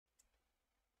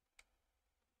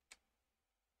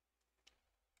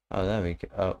Oh, there we go.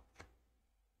 Oh.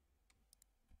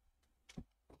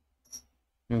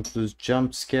 Includes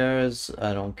jump scares.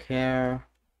 I don't care.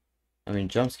 I mean,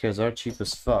 jump scares are cheap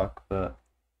as fuck, but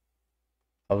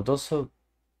I would also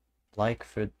like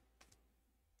for...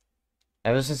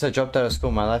 Ever since I dropped out of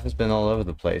school, my life has been all over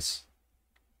the place.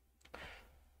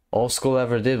 All school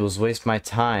ever did was waste my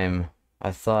time.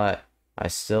 I thought I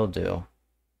still do.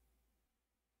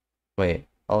 Wait,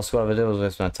 all school ever did was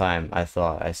waste my time. I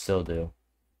thought I still do.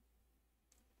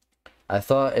 I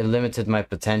thought it limited my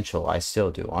potential. I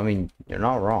still do. I mean, you're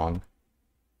not wrong.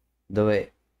 Though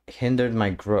it hindered my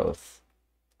growth.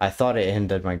 I thought it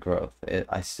hindered my growth.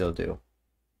 I still do.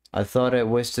 I thought it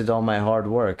wasted all my hard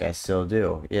work. I still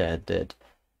do. Yeah, it did.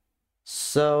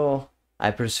 So,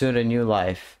 I pursued a new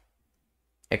life.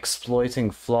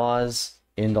 Exploiting flaws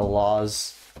in the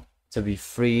laws to be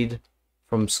freed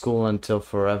from school until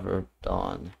forever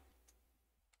dawn.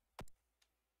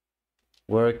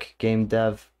 Work, game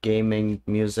dev, gaming,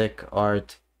 music,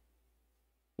 art.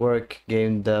 Work,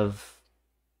 game dev,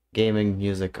 gaming,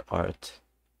 music, art.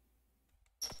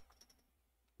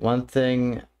 One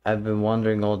thing I've been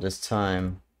wondering all this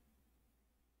time.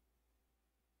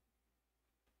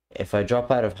 If I drop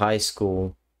out of high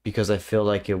school because I feel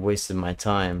like it wasted my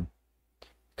time,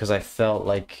 because I felt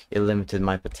like it limited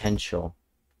my potential,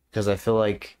 because I feel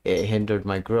like it hindered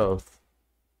my growth,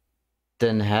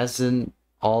 then hasn't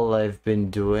all I've been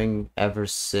doing ever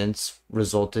since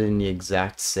resulted in the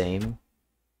exact same?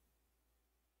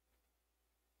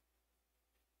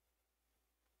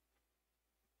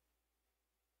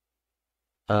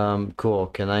 Cool.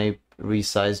 Can I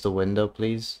resize the window,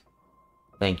 please?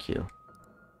 Thank you.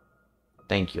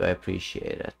 Thank you, I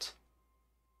appreciate it.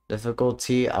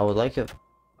 Difficulty, I would like it.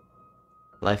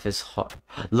 Life is hard.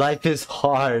 Life is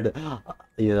hard!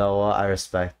 You know what? I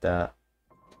respect that.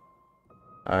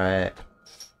 Alright.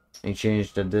 You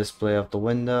change the display of the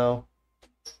window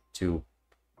to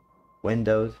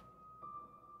Windows.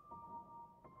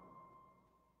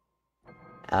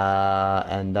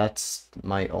 And that's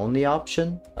my only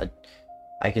option.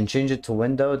 I can change it to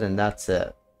Windows and that's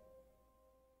it.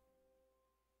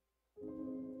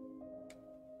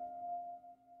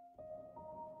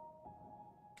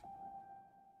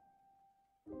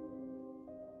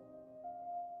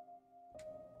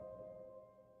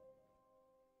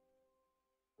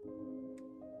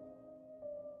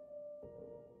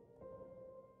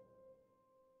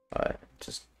 Alright,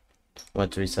 just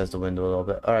want to resize the window a little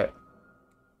bit. Alright.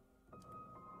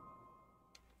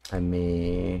 Let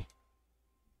me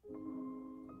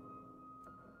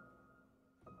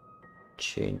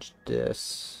change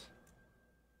this.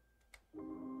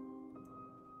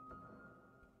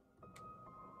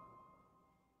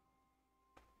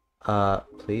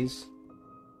 Please.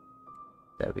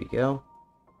 There we go.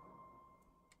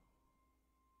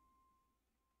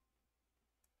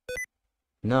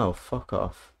 No, fuck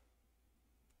off.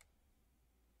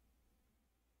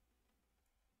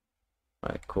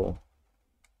 Alright, cool.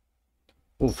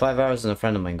 Ooh, 5 hours and a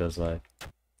friend of mine goes live.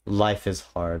 Life is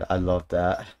hard. I love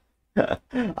that.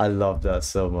 I love that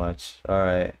so much.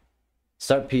 Alright.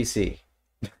 Start PC.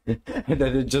 And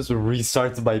then it just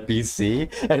restarts my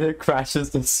PC and it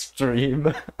crashes the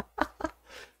stream.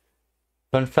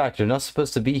 Fun fact, you're not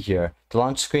supposed to be here. The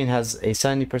launch screen has a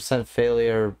 70%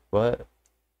 failure. What?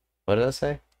 What did I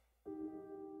say?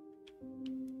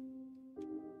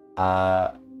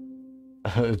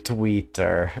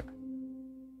 Twitter.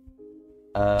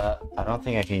 I don't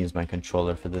think I can use my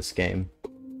controller for this game.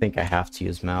 I think I have to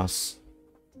use mouse.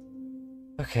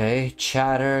 Okay,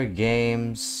 chatter,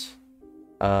 games,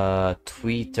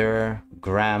 Twitter,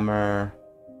 grammar,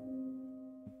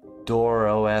 door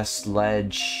OS,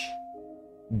 ledge,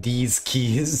 these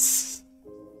keys,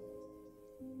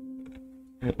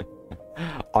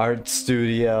 art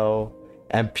studio,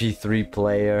 MP3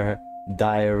 player,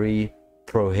 diary,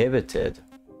 prohibited.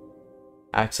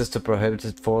 Access to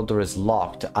prohibited folder is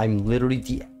locked. I'm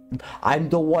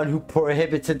the one who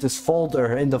prohibited this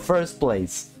folder in the first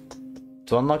place.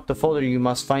 To unlock the folder, you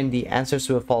must find the answers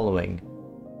to the following.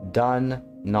 Done,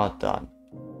 not done.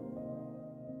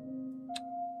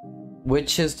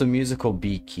 Which is the musical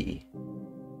B key?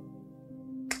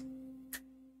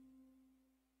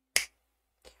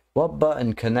 What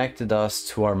button connected us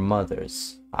to our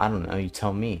mothers? I don't know, you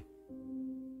tell me.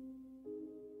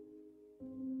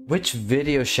 Which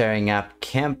video sharing app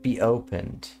can't be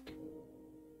opened?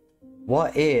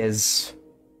 What is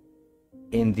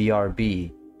in the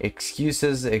RB?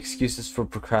 Excuses for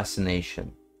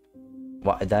procrastination.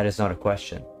 What? That is not a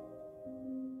question.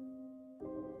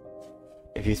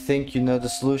 If you think you know the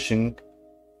solution,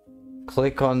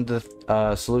 click on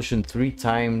the solution 3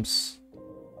 times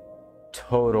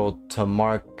total to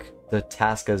mark the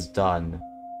task as done.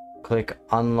 Click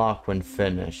unlock when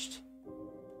finished.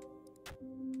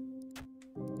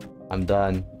 I'm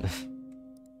done.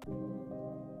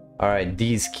 Alright,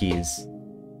 these keys.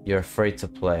 You're afraid to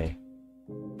play.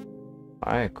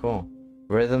 Alright, cool.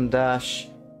 Rhythm Dash.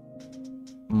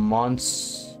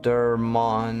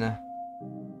 Monstermon.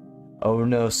 Oh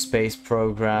No Space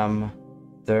Program.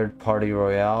 Third Party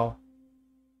Royale.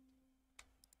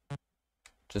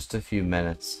 Just a few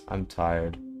minutes. I'm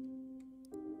tired.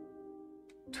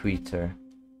 Tweeter.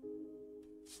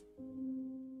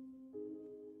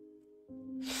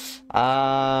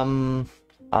 Alloy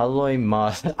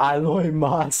Musk. Alloy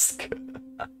Musk.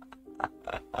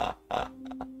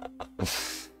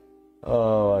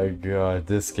 Oh my god,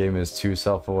 this game is too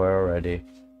self-aware already.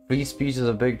 Free speech is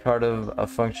a big part of a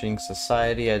functioning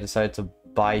society. I decided to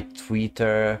buy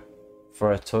Twitter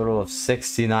for a total of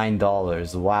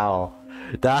 $69. Wow.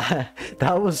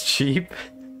 That was cheap.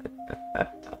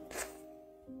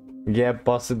 Yeah,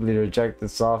 possibly reject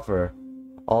this offer.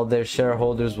 All their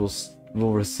shareholders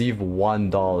will receive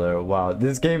 $1. Wow,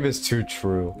 this game is too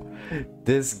true.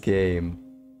 This game.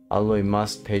 Alloy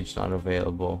Must page not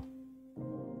available.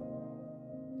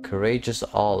 Courageous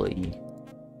Ollie.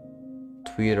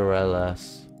 Twitter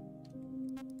LS.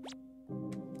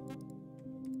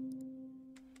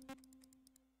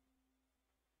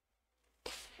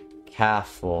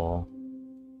 Careful.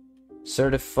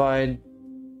 Certified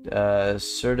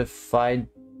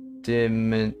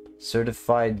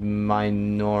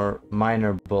minor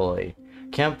bully.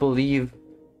 Can't believe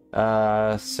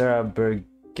Sarah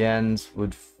Bergens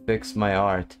would fix my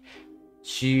art.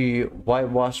 She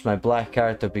whitewashed my black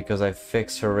character because I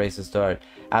fixed her racist art.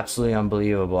 Absolutely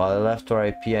unbelievable. I left her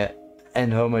IP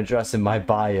and home address in my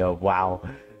bio. Wow.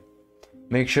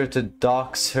 Make sure to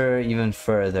dox her even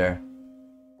further.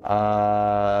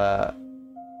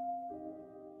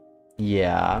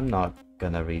 Yeah, I'm not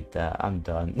gonna read that. I'm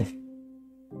done.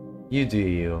 You do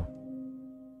you.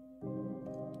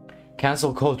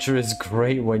 Cancel culture is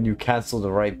great when you cancel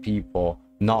the right people,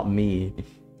 not me.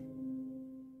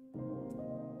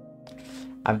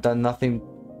 I've done nothing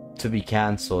to be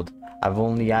cancelled. I've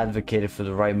only advocated for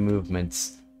the right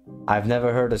movements. I've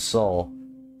never hurt a soul.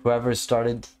 Whoever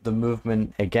started the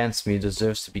movement against me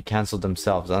deserves to be cancelled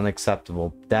themselves.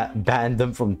 Unacceptable. That banned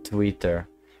them from Twitter.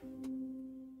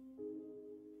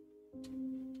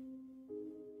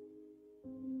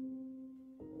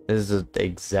 This is the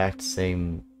exact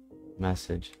same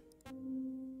message.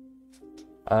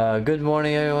 Good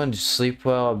morning everyone. Just sleep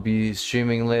well. I'll be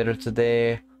streaming later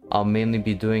today. I'll mainly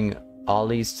be doing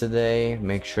ollies today.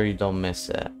 Make sure you don't miss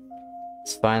it.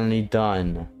 It's finally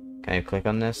done. Can I click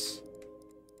on this?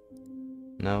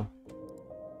 No.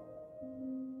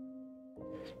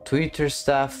 Twitter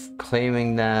staff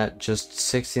claiming that just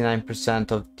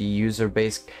 69% of the user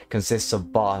base consists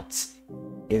of bots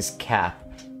is cap.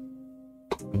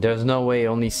 There's no way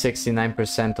only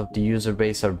 69% of the user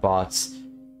base are bots.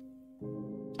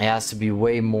 It has to be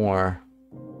way more.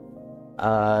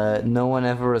 No one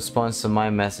ever responds to my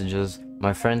messages.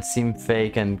 My friends seem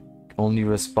fake and only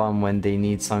respond when they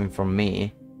need something from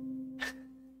me.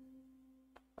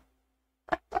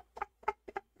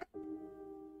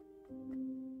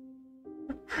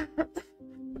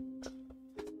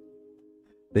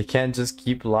 They can't just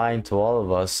keep lying to all of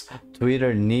us.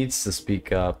 Twitter needs to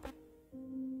speak up.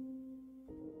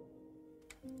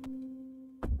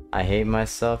 I hate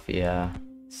myself? Yeah,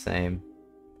 same.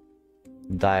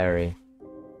 Diary.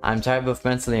 I'm tired both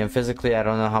mentally and physically. I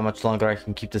don't know how much longer I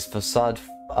can keep this facade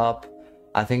up.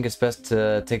 I think it's best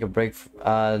to take a break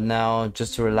now,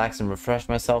 just to relax and refresh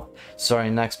myself.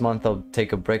 Starting next month, I'll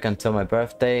take a break until my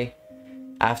birthday.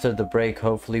 After the break,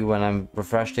 hopefully when I'm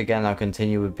refreshed again, I'll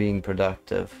continue with being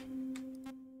productive.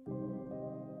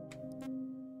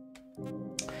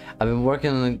 I've been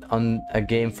working on a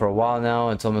game for a while now.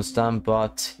 It's almost done,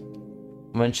 but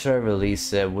when should I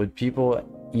release it? Would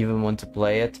people even want to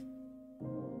play it?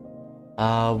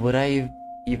 Would I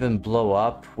even blow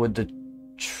up? Would the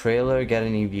trailer get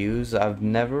any views? I've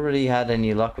never really had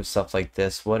any luck with stuff like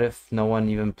this. What if no one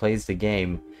even plays the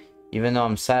game? Even though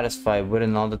I'm satisfied,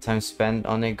 wouldn't all the time spent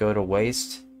on it go to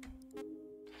waste?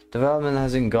 Development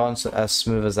hasn't gone as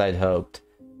smooth as I'd hoped.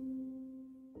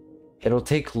 It'll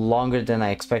take longer than I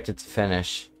expected to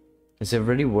finish. Is it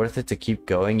really worth it to keep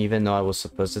going even though I was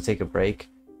supposed to take a break?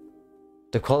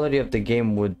 The quality of the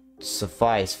game would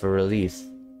suffice for release.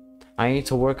 I need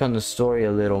to work on the story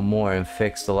a little more and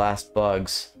fix the last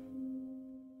bugs.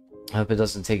 I hope it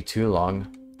doesn't take too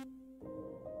long.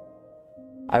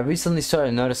 I recently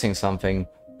started noticing something,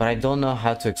 but I don't know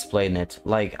how to explain it.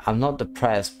 Like, I'm not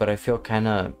depressed, but I feel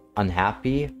kinda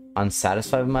unhappy,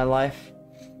 unsatisfied with my life.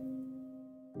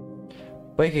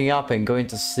 Waking up and going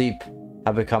to sleep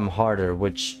have become harder,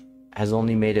 which has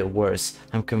only made it worse.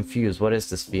 I'm confused. What is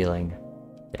this feeling?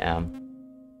 Damn.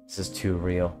 This is too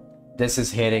real. This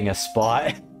is hitting a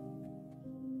spot.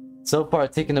 So far,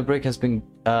 taking a break has been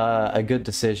a good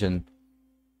decision.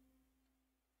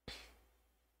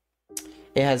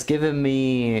 It has given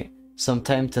me some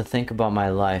time to think about my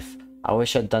life. I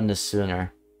wish I'd done this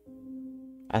sooner.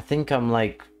 I think I'm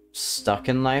like stuck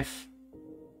in life,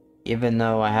 even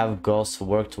though I have goals to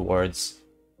work towards.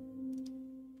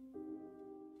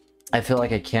 I feel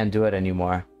like I can't do it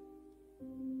anymore.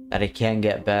 That I can't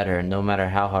get better no matter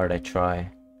how hard I try.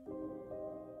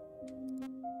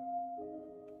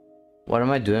 What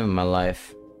am I doing with my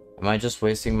life? Am I just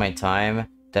wasting my time?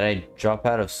 Did I drop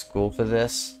out of school for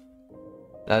this?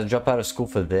 Did I drop out of school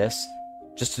for this?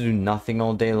 Just to do nothing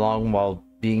all day long while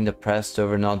being depressed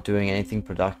over not doing anything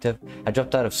productive? I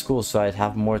dropped out of school so I'd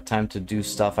have more time to do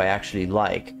stuff I actually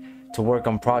like. To work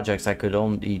on projects I could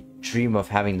only dream of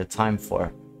having the time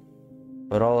for.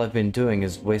 But all I've been doing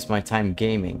is waste my time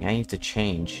gaming. I need to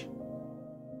change.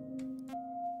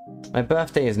 My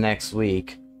birthday is next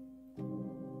week.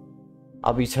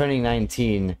 I'll be turning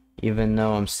 19, even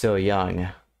though I'm still young.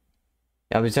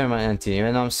 I'll be turning 19,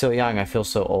 even though I'm still young, I feel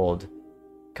so old.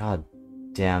 God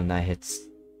damn, that hits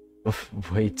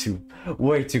way too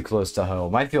close to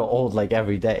home. I feel old like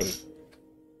every day.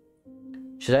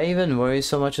 Should I even worry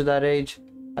so much at that age?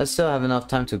 I still have enough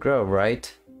time to grow,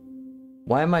 right?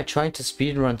 Why am I trying to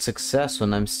speedrun success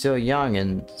when I'm still young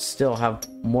and still have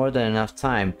more than enough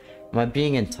time? Am I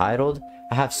being entitled?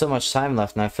 I have so much time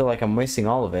left and I feel like I'm wasting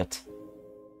all of it.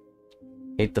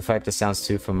 Hate the fact this sounds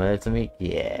too familiar to me.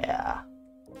 Yeah.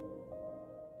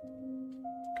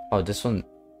 Oh, this one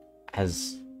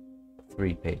has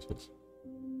 3 pages.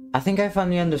 I think I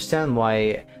finally understand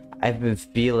why I've been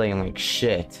feeling like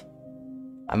shit.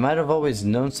 I might have always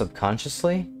known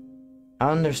subconsciously. I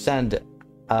don't understand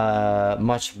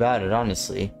much about it,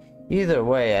 honestly. Either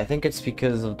way, I think it's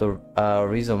because of the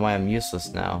reason why I'm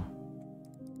useless now.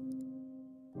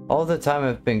 All the time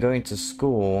I've been going to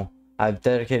school, I've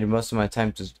dedicated most of my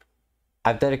time to...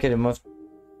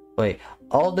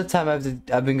 all the time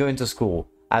I've been going to school,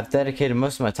 I've dedicated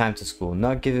most of my time to school,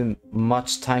 not giving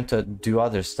much time to do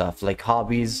other stuff, like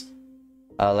hobbies,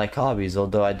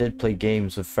 although I did play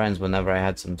games with friends whenever I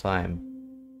had some time.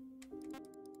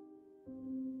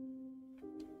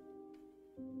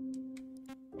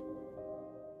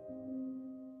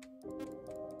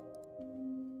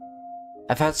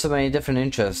 I've had so many different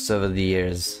interests over the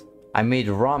years. I made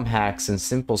ROM hacks and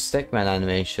simple stickman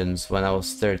animations when I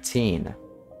was 13.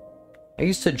 I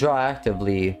used to draw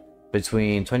actively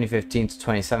between 2015 to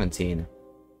 2017.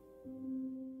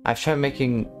 I've tried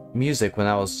making music when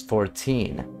I was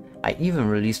 14. I even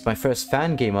released my first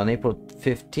fan game on April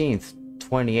 15th,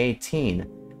 2018.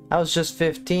 I was just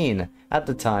 15 at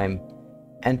the time,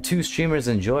 and 2 streamers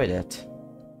enjoyed it.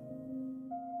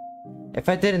 If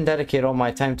I didn't dedicate all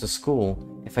my time to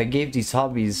school, if I gave these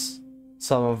hobbies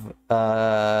some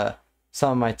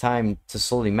of my time to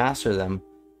slowly master them,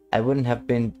 I wouldn't have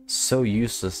been so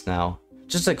useless now.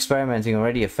 Just experimenting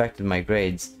already affected my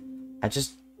grades. I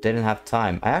just didn't have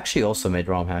time. I actually also made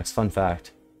ROM hacks, fun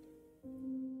fact.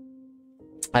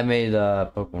 I made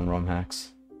Pokemon ROM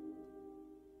hacks.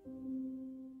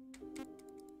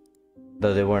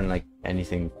 Though they weren't like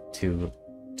anything too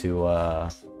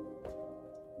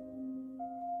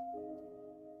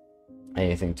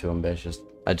ambitious.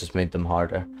 I just made them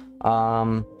harder.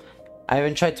 I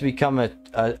even tried to become a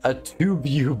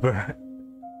tububer.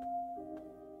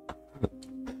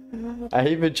 I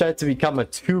even tried to become a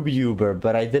tububer,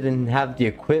 but I didn't have the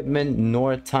equipment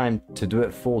nor time to do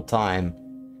it full time.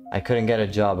 I couldn't get a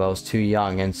job, I was too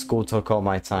young, and school took all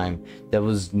my time. There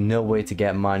was no way to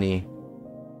get money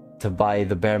to buy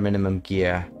the bare minimum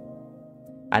gear.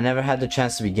 I never had the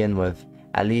chance to begin with,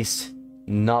 at least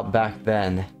not back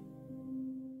then.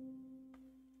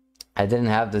 I didn't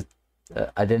have the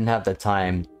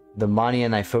time, the money,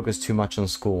 and I focused too much on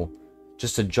school,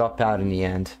 just to drop out in the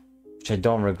end, which I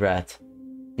don't regret.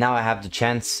 Now I have the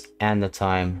chance and the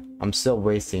time. I'm still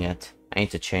wasting it. I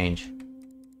need to change.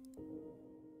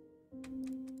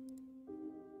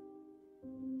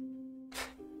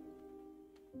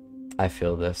 I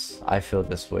feel this. I feel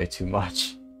this way too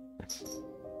much.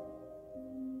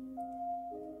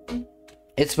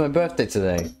 It's my birthday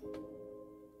today.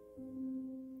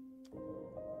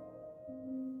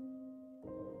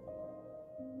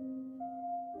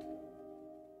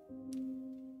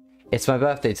 It's my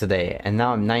birthday today, and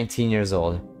now I'm 19 years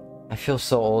old. I feel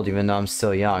so old even though I'm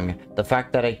still young. The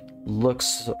fact that I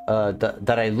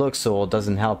that I look so old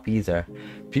doesn't help either.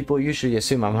 People usually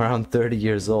assume I'm around 30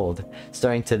 years old.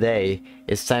 Starting today,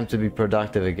 it's time to be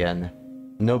productive again.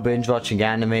 No binge watching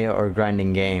anime or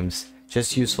grinding games.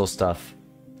 Just useful stuff.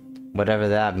 Whatever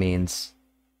that means.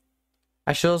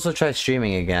 I should also try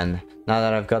streaming again. Now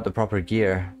that I've got the proper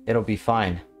gear, it'll be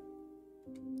fine.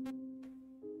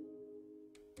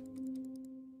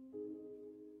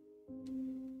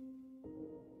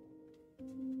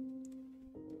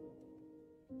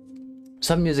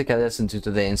 Some music I listened to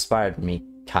today inspired me,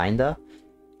 kinda,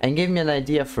 and gave me an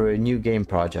idea for a new game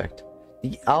project.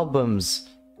 The album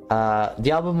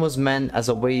was meant as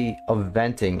a way of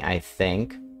venting, I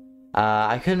think.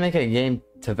 I could make a game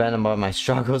to vent about my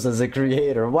struggles as a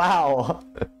creator. Wow!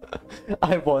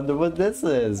 I wonder what this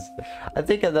is. I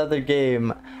think another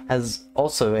game has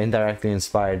also indirectly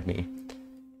inspired me.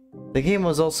 The game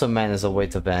was also meant as a way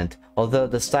to vent, although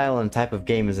the style and type of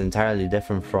game is entirely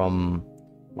different from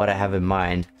what I have in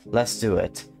mind. Let's do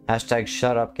it. Hashtag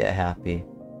shut up, get happy.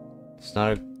 It's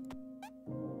not a...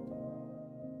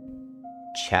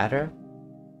 chatter?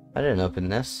 I didn't open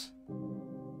this.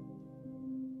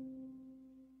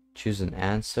 Choose an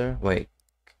answer. Wait.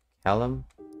 Callum?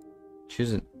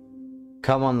 Choose an...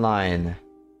 come online.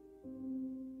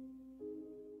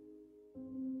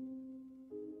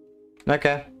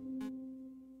 Okay.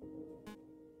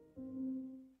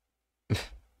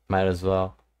 Might as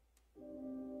well.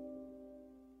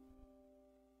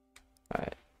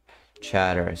 Alright.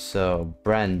 Chatter. So,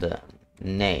 Brendan,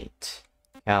 Nate,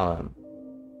 Callum.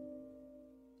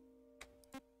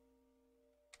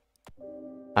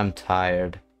 I'm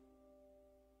tired.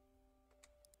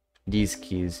 These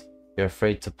keys. You're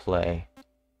afraid to play.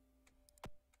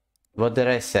 What did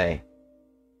I say?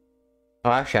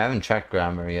 Oh, actually, I haven't checked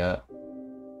grammar yet.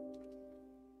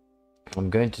 I'm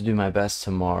going to do my best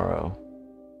tomorrow.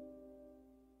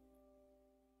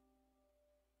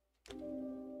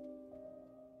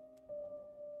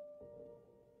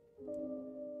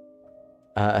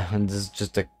 This is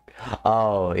just a...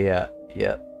 oh, yeah.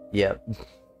 Yep.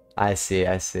 I see.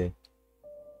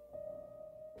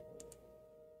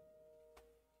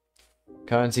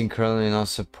 Quarantine currently not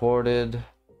supported.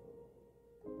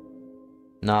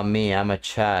 Not me, I'm a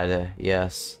Chad,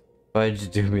 yes. Why did you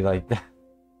do me like that?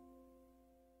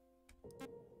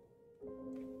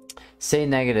 Say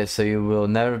negative so you will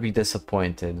never be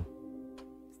disappointed.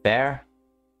 Fair?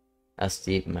 That's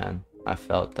deep, man. I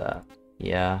felt that.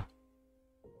 Yeah.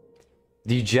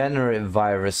 Degenerate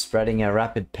virus spreading at a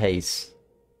rapid pace.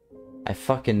 I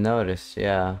fucking noticed,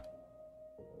 yeah.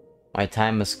 My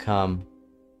time has come.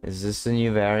 Is this the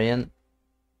new variant?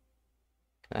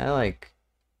 Can I like...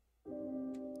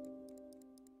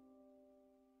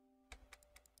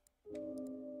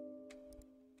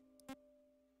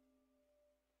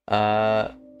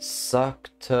 Ch.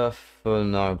赤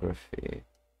phonography.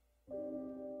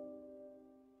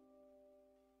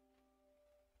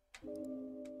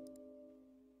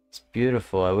 It's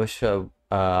beautiful. I wish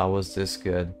I was this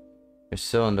good. You're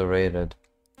so underrated.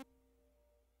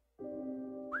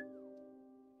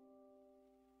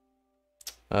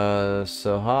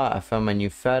 So hot. I found my new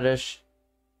fetish.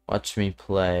 Watch me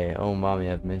play. Oh, mommy,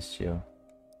 I've missed you.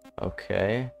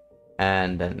 Okay.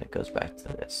 And then it goes back to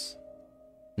this.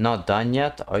 Not done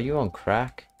yet? Are you on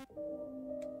crack?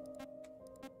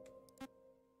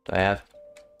 Do I have...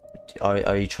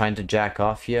 Are you trying to jack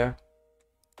off here?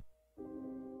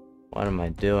 What am I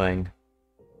doing?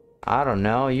 I don't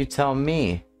know. You tell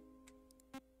me.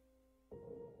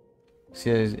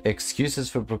 Excuses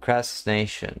for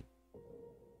procrastination.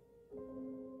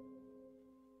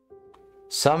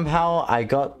 Somehow I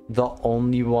got the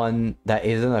only one that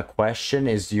isn't a question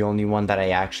is the only one that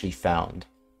I actually found.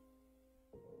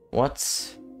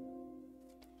 What's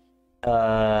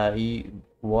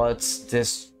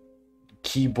this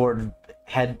keyboard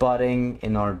headbutting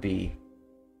in RB?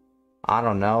 I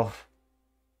don't know.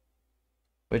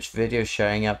 Which video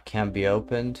sharing app can't be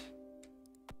opened?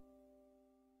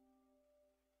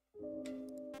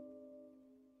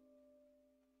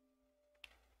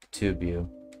 TubeView.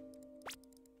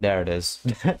 There it is.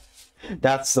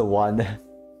 That's the one.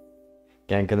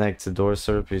 Can't connect to door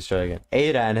server, please try again.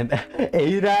 8 anime.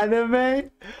 8 anime?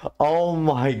 Oh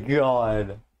my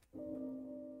god.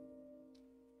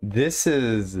 This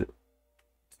is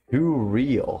too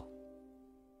real.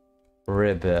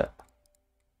 Ribbit.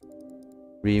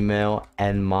 Remail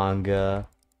and manga.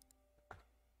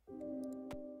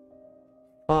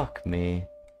 Fuck me.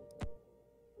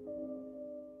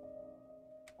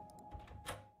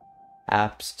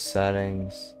 Apps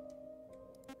settings.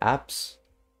 Apps?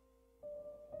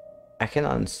 I can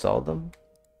uninstall them?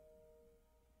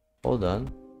 Hold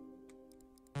on.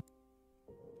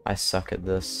 I suck at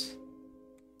this.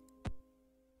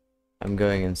 I'm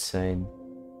going insane.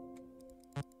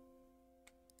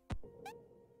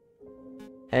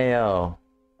 Hey yo,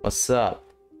 what's up?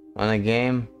 Want a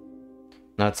game?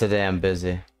 Not today, I'm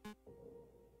busy.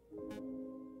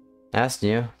 Asked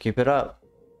you, keep it up.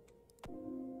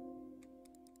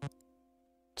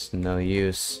 It's no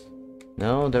use.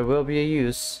 No, there will be a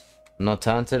use. I'm not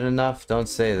talented enough? Don't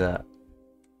say that.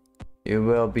 You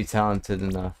will be talented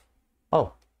enough.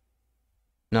 Oh.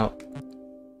 No.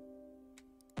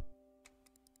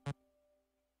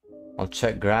 I'll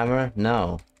check grammar?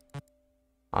 No.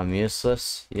 I'm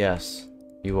useless? Yes,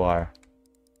 you are.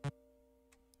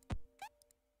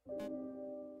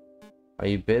 Are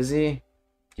you busy?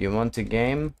 Do you want a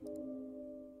game?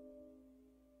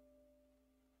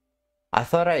 I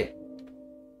thought I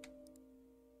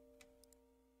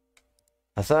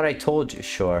told you,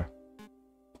 sure.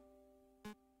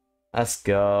 Let's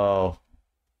go.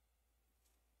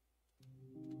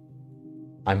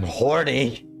 I'm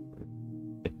horny.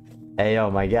 Hey yo,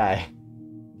 my guy.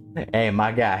 Hey,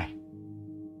 my guy.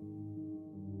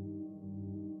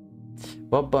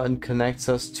 What button connects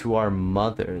us to our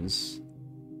mothers?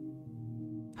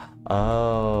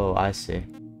 Oh, I see.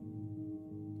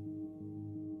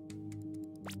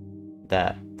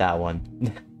 That one.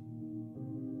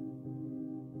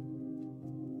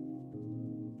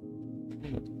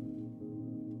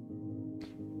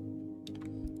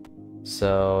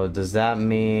 So, does that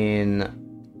mean...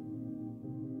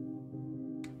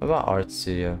 What about art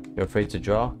studio? You're afraid to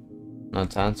draw?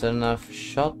 Not talented enough?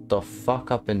 Shut the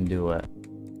fuck up and do it.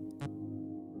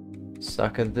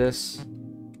 Suck at this?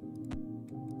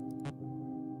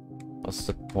 What's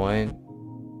the point?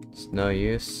 It's no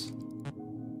use.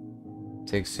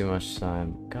 Takes too much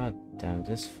time. God damn,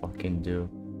 this fucking dude.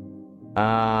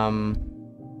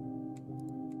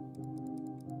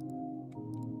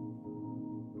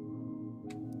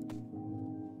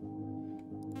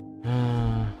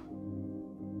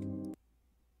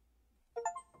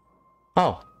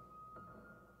 Oh.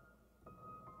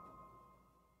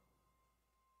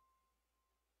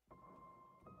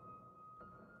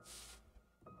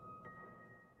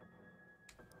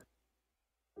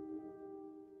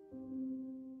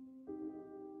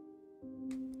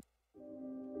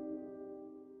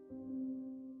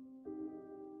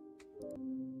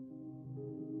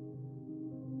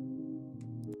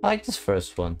 I like this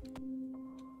first one.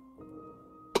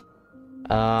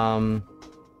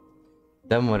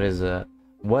 Then what is it?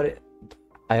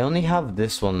 I only have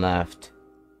this one left.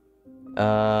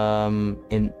 In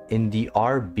the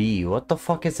RB. What the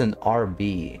fuck is an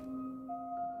RB?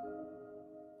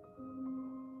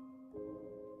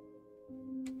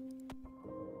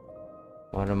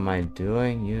 What am I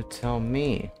doing? You tell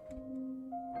me.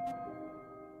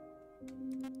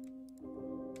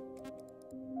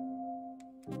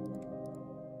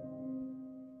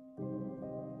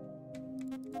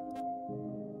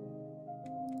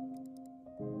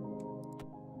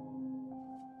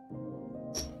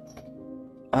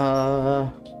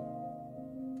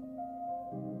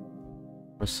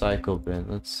 Recycle bin,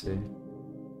 let's see.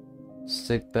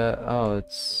 Stick that, oh,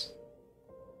 it's...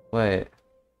 Wait.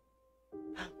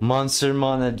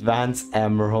 Monstermon Advanced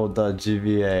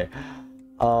Emerald.gva.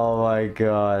 Oh my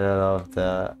god, I love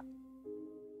that.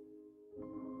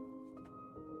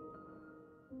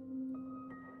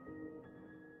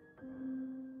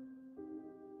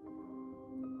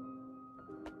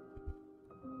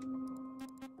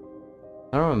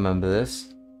 I don't remember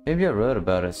this. Maybe I wrote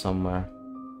about it somewhere.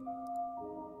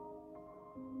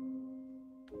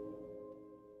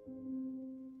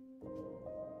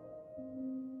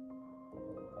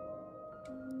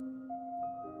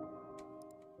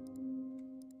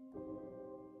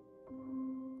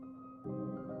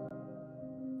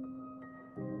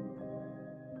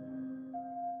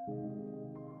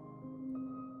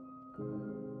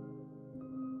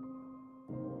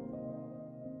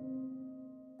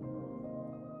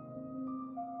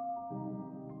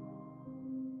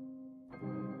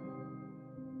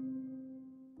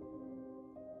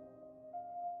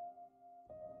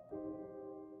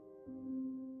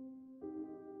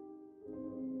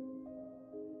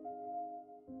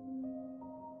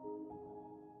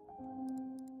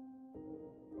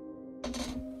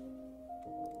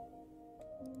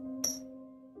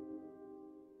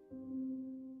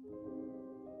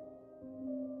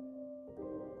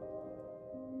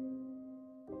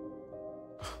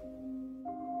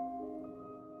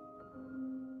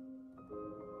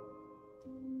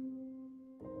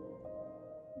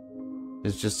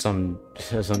 It's just some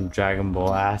Dragon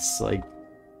Ball ass, like...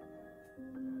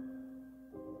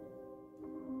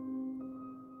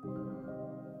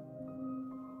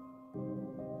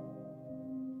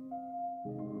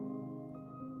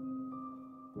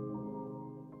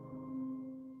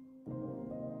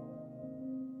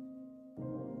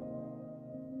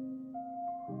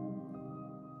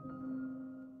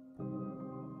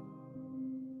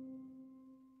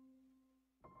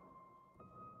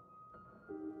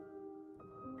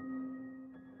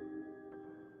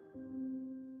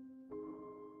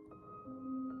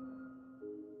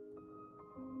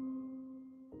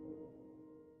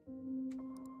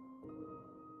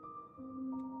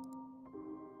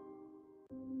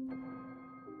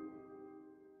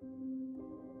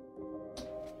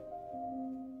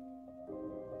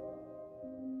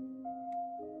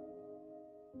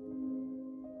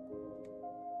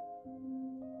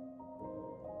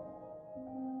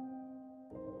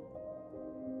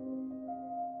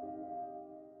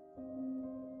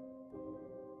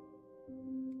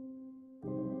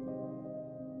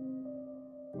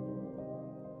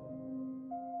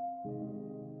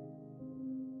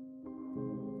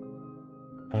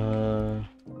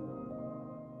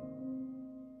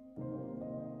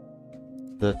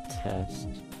 the test.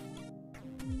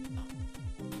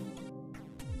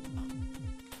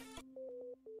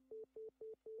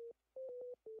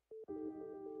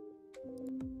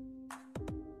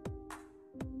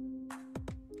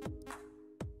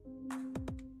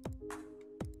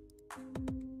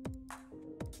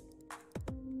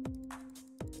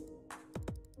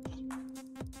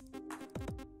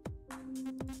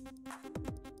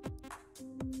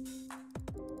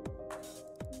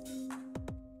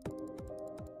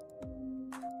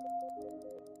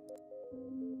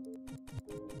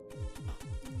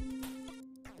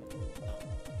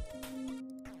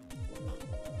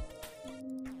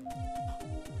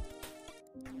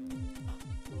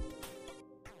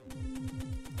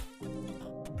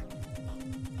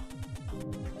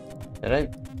 Did I?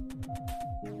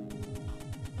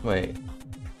 Wait.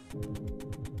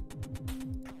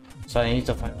 So I need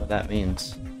to find what that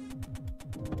means.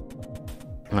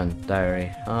 Come on,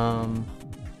 diary.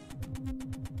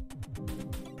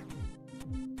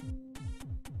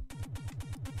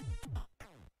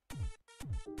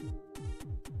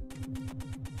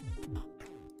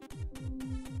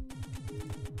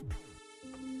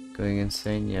 Going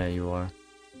insane? Yeah, you are.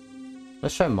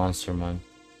 Let's try Monster Man.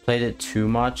 Played it too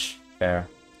much? Fair.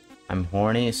 I'm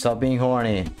horny? Stop being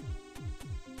horny!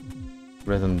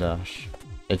 Rhythm Dash.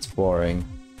 It's boring.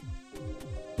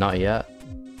 Not yet.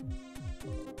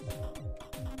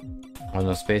 On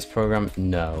the space program?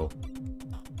 No.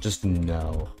 Just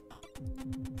no.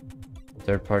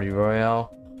 Third Party Royale?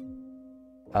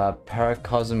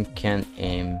 Paracosm can't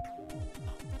aim.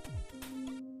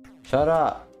 Shut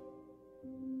up!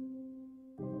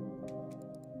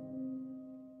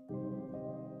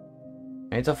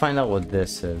 I need to find out what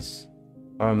this is.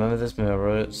 I remember this, maybe I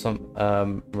wrote it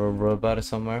wrote about it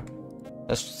somewhere.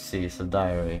 Let's just see, it's a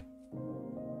diary.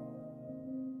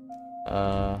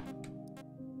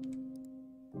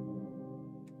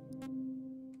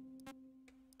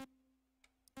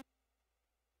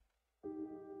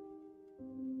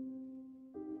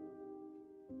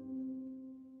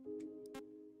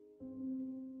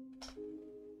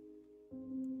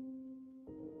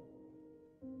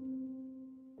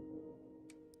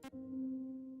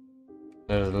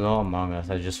 There's no Among Us,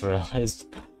 I just realized.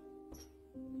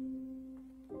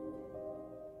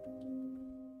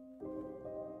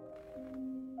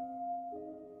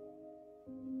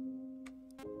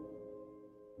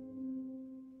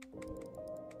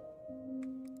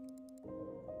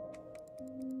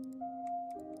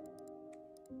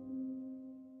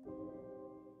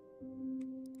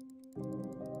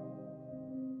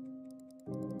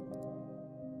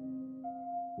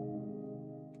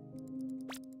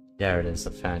 There it is,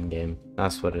 a fan game.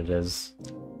 That's what it is.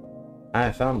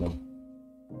 I found them.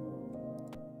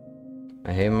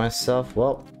 I hate myself.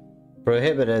 Well,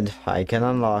 prohibited. I can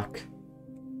unlock.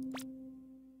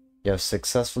 You have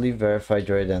successfully verified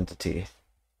your identity.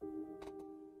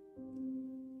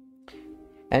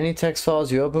 Any text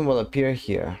files you open will appear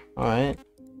here. Alright.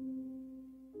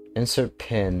 Insert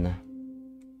pin.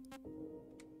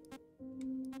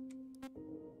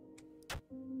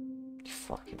 You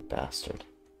fucking bastard.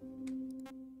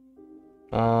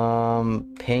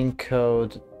 Pain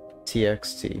code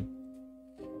TXT.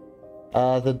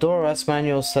 The door arrest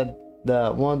manual said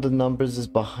that one of the numbers is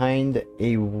behind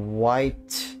a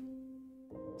white,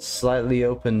 slightly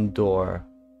open door.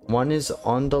 One is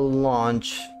on the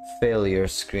launch failure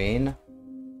screen.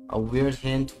 A weird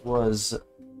hint was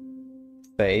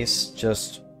face,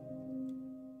 just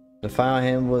the final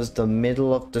hint was the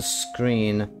middle of the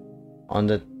screen on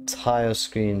the tile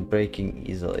screen breaking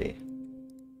easily.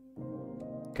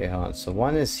 Okay, hold on. So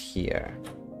one is here.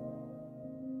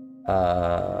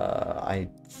 I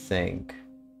think.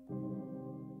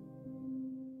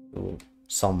 Ooh,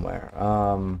 somewhere.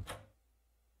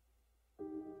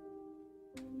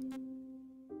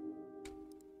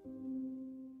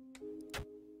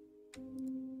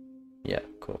 Yeah,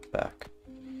 go back.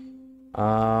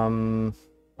 I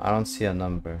don't see a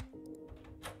number.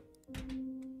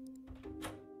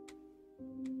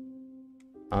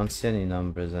 I don't see any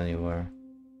numbers anywhere.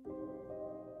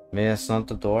 Maybe that's not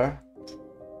the door?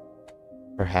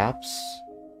 Perhaps?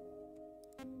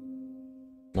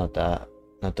 Not that.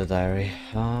 Not the diary.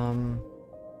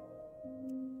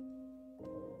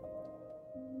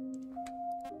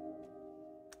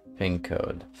 Pin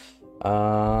code.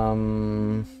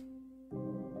 On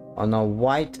a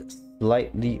white,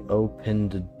 slightly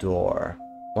opened door.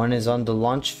 One is on the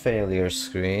launch failure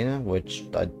screen, which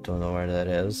I don't know where that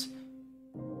is.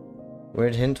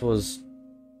 Weird hint was...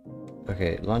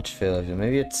 Okay, launch failure.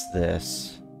 Maybe it's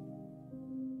this.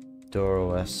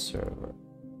 Door OS server.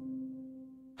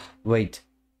 Wait.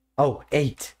 Oh,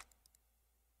 8.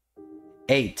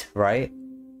 8, right?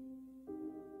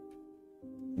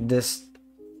 This,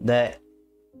 that,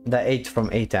 the 8 from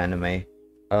 8 anime.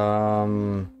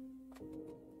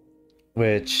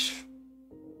 Which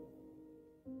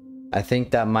I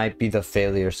think that might be the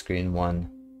failure screen one.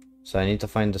 So I need to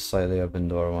find the slightly open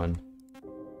door one.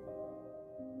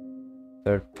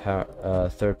 Third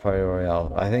party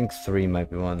royale. I think 3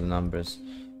 might be one of the numbers.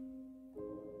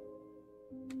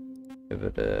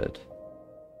 Pivoted.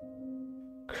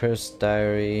 Curse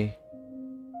Diary.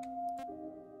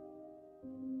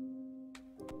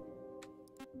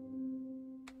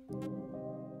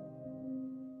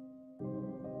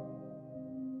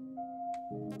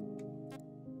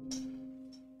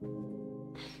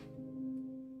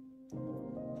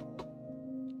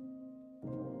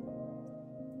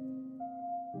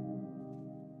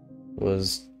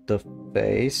 Was the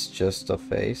face just a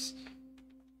face?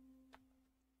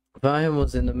 Volume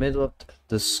was in the middle of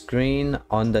the screen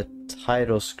on the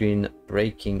title screen,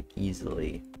 breaking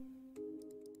easily.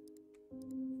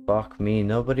 Fuck me,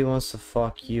 nobody wants to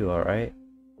fuck you, alright?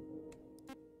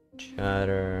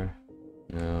 Chatter.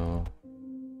 No.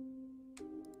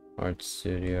 Art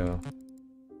Studio.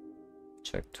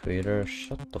 Check Twitter.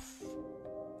 Shut the f.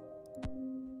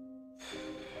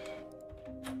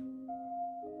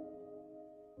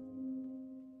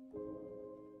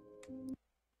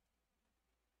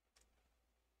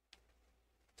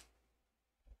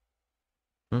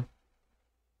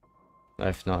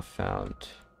 I've not found.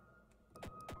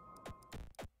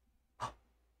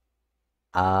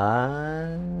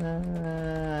 Ah.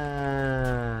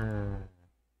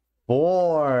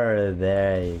 4.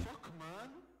 There you go. Fuck, man.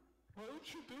 Why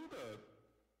would you do that?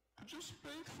 I just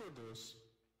paid for this.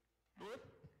 What?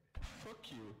 Fuck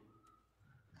you.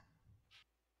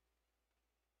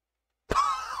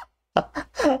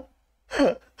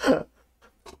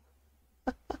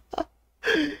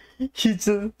 He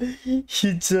just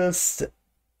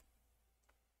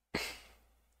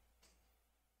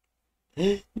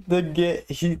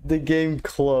the game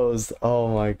closed. Oh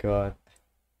my god.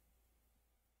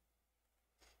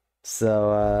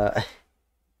 So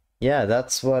yeah,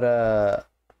 that's what are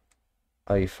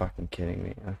you fucking kidding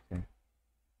me? Okay.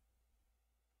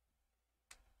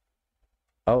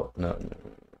 Oh no, no.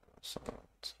 Sorry.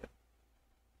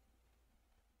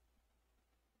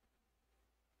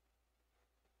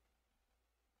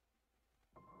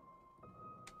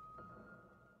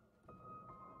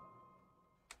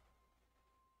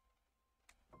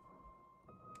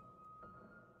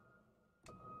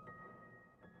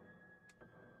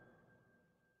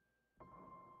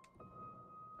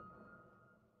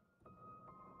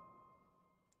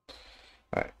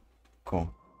 Alright, cool.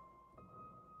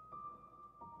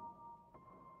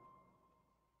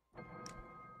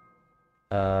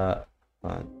 Fine.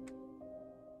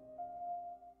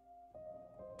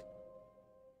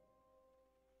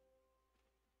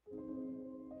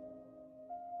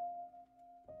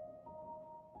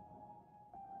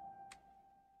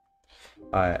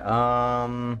 Alright,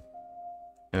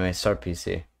 anyway, start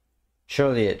PC.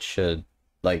 Surely it should,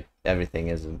 like, everything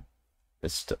isn't.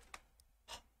 It's still.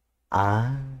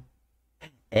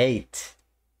 8.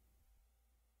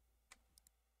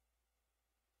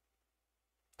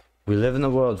 We live in a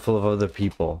world full of other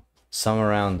people, some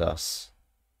around us.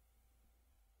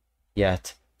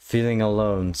 Yet, feeling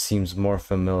alone seems more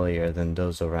familiar than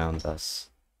those around us.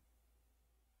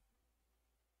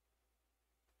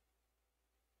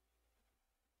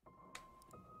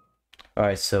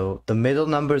 Alright, so the middle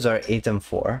numbers are 8 and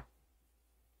 4.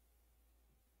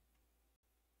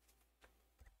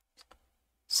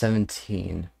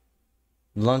 17.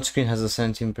 Launch screen has a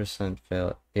 17%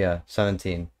 fail. Yeah,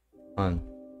 17. On.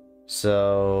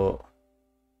 So.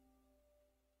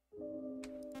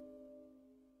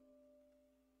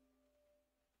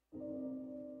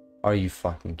 Are you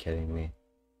fucking kidding me?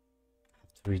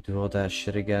 Have to redo all that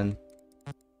shit again?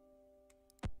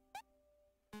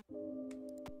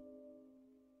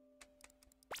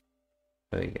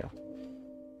 There you go.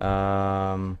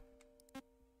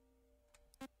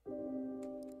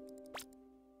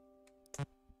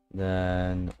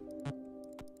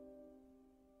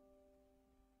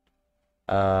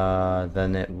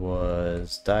 Then it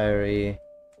was Diary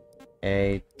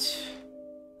 8,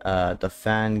 the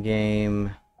fan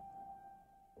game,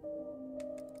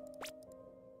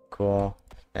 cool,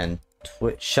 and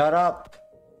shut up,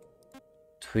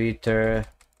 Twitter,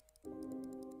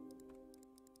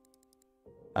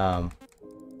 was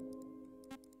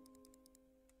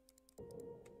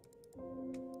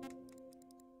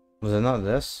it not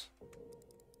this?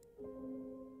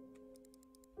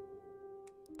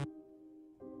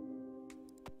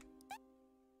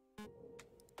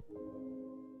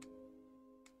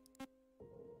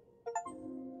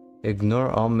 Ignore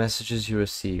all messages you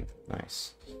receive.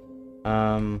 Nice.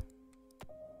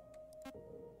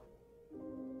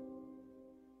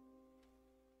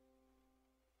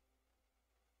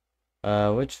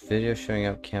 Which video showing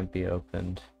up can't be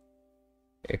opened?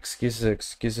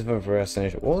 Excuses for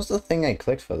procrastination. What was the thing I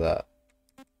clicked for that?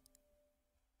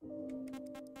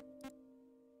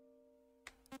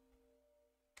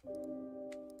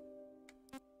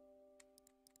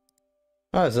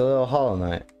 Oh, it's a little Hollow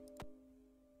Knight.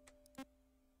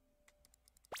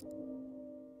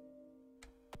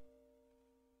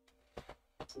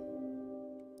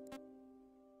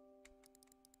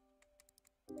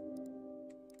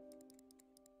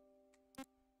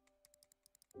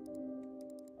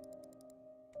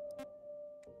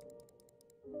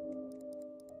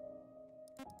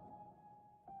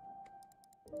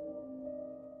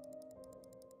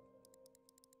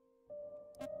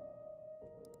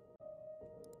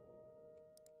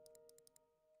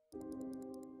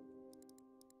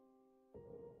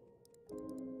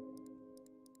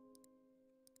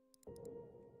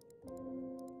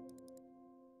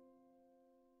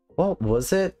 What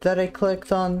was it that I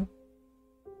clicked on?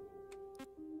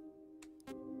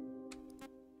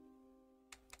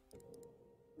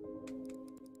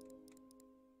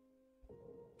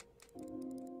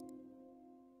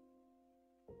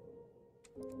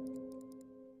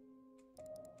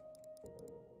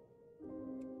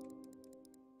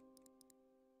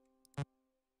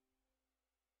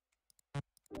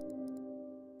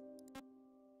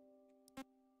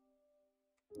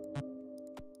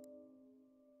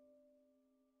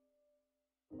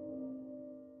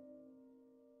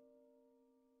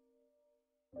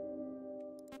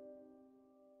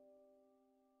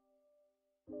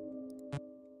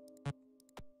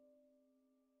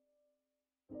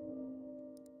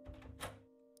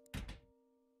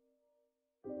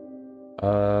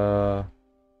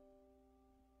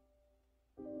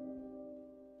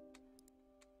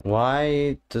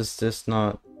 Why does this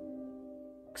not...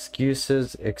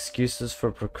 Excuses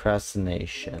for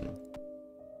procrastination.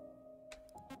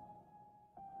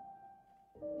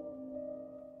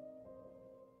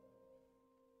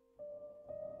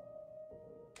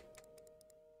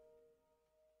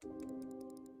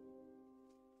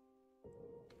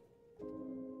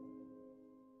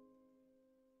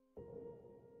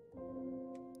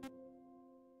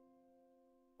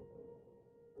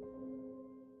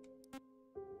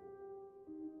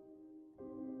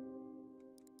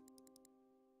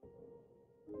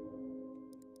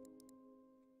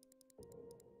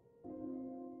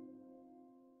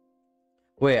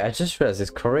 Wait, I just realized, is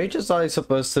courageous always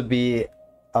supposed to be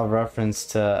a reference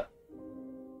to...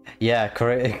 Yeah,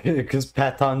 correct, because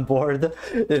Pat on board,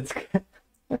 it's...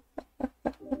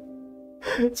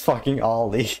 it's fucking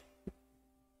Ollie.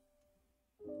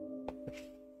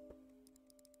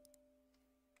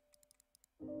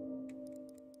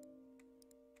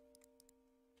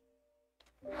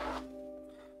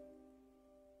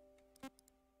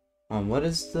 What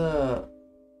is the...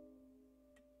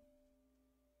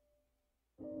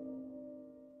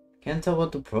 Can't tell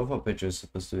what the profile picture is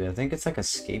supposed to be. I think it's like a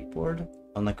skateboard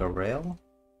on like a rail.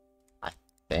 I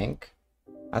think.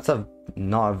 That's a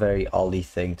not a very Ollie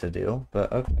thing to do,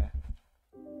 but okay.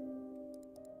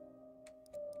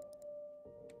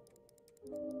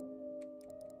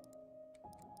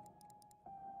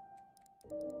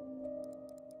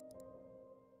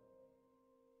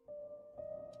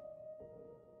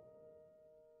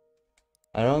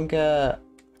 I don't get...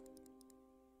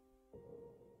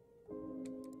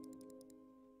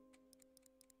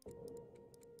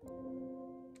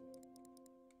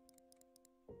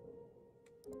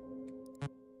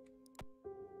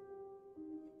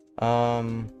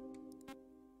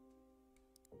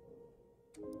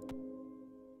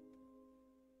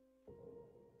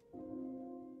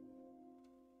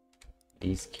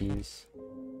 These keys.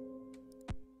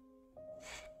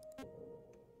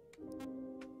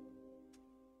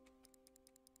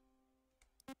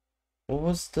 What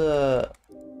was the...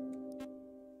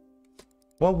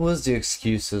 What was the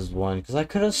excuses one? Because I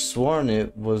could have sworn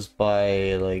it was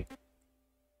by, like...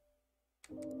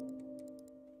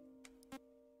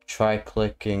 Try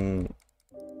clicking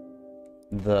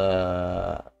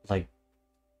the... like...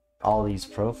 Ollie's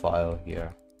profile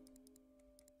here.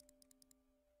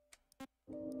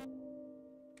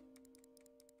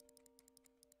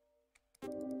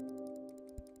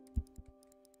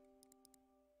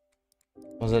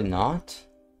 Was it not?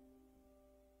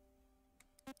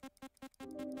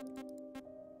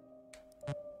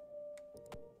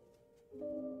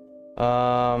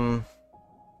 I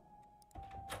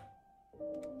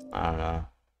don't know.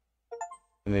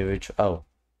 Maybe oh.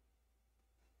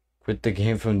 Quit the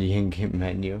game from the in-game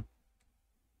menu.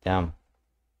 Damn.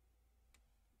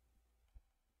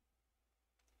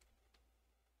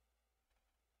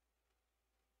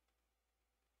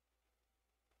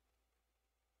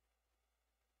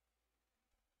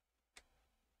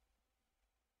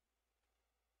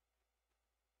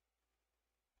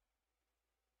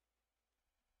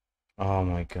 Oh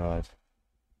my god.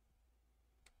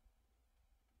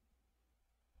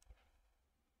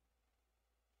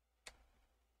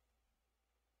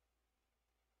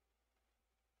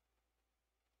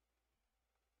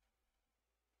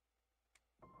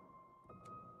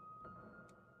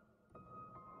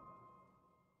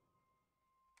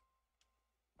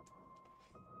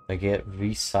 I get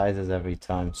resizes every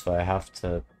time, so I have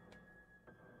to.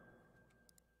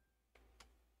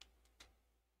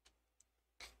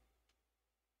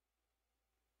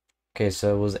 Okay,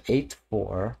 so it was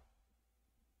 8-4.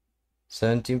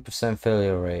 17%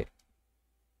 failure rate.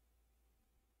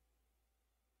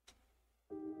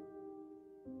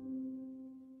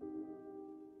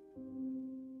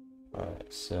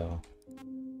 Alright, so.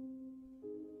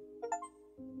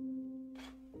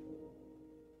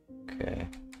 Okay.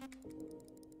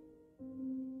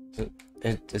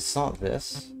 It's not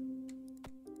this.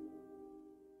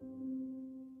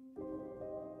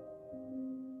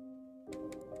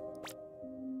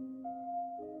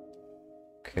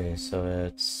 Okay, so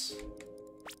it's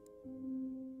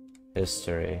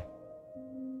history.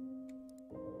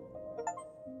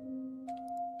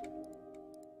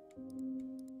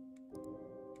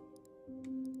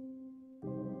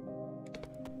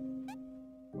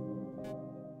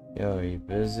 Yo, are you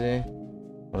busy?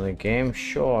 On the game?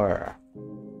 Sure.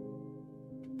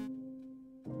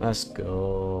 Let's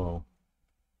go.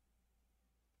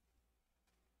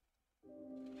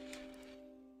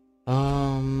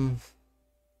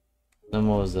 Then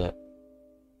what was it?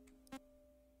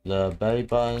 The belly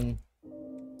button.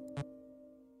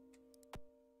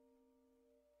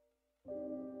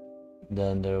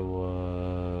 Then there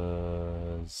was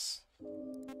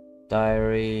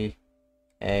diary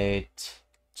 8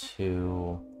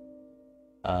 to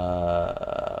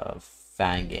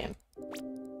fan game.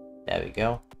 There we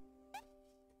go.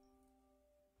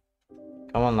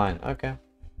 Come online. Okay.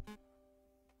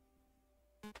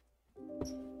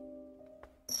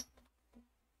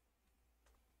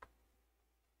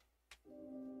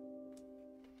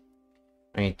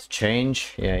 I need to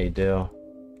change? Yeah, you do.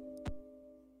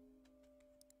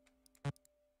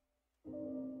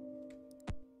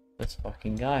 This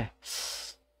fucking guy.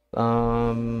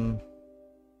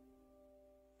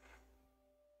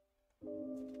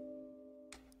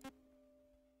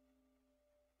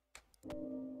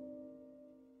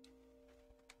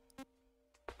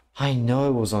 I know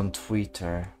it was on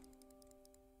Twitter.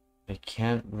 I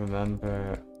can't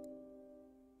remember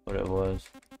what it was.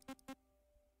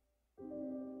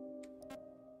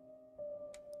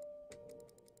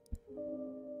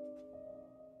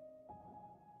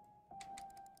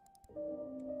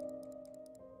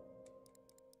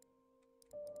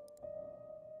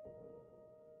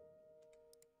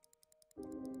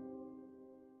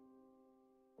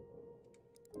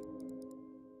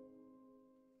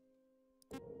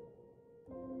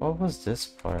 What was this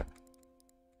part?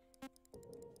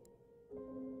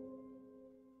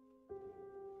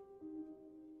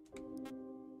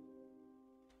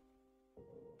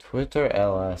 Twitter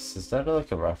LS. Is that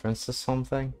like a reference to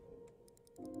something?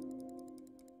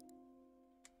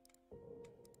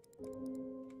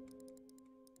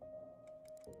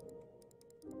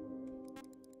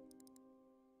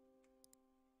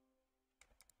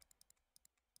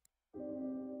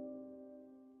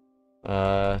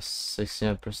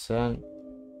 69%.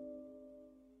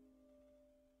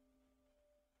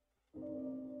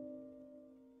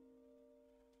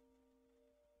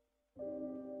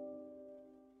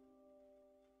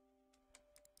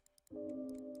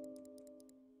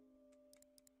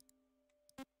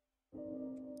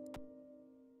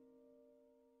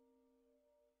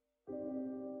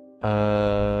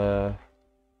 Uh,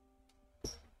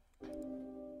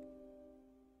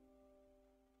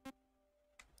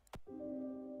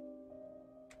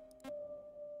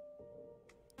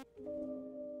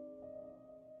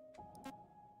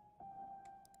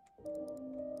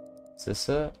 is this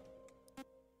it?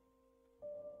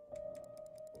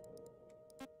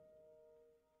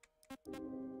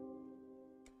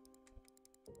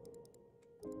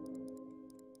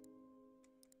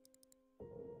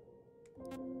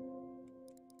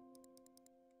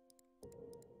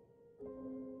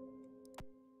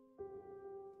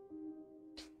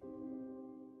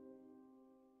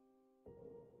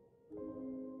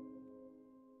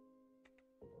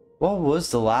 What was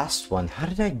the last one? How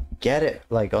did I get it,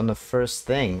 like, on the first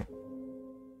thing?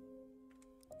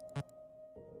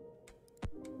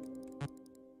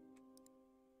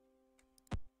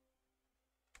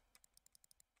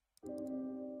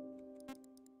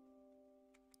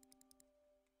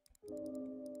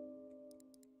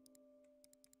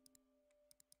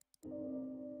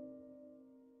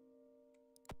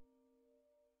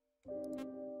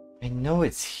 I know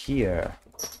it's here.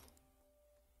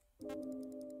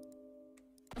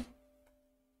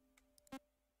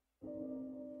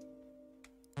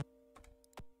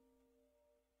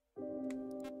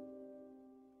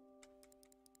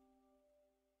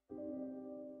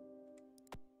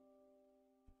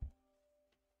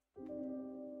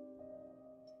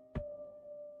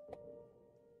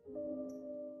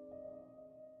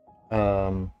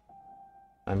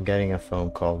 I'm getting a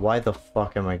phone call. Why the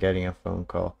fuck am I getting a phone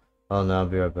call? Oh no, I'll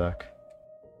be right back.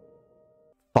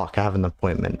 Fuck, I have an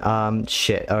appointment.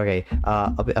 Shit. Okay.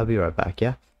 I'll be right back.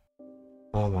 Yeah.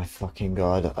 Oh my fucking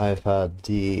god! I've had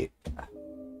the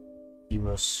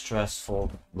most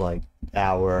stressful like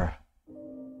hour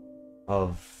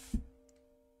of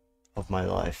my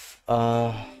life.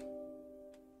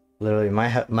 Literally,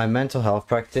 my mental health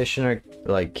practitioner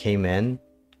like came in,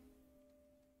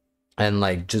 and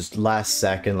like just last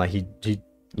second, like he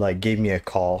like gave me a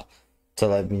call to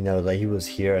let me know that he was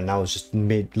here, and I was just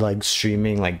mid like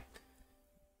streaming like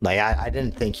I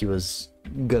didn't think he was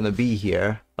gonna be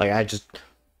here. Like I just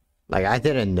like I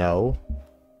didn't know.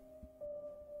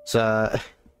 So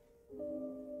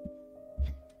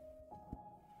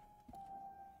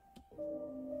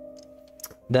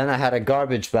then I had a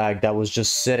garbage bag that was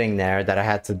just sitting there that I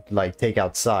had to like take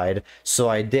outside. So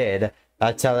I did.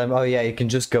 I tell him, oh yeah, you can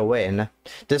just go in.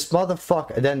 This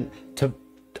motherfucker, then to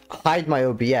hide my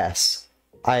OBS,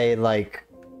 I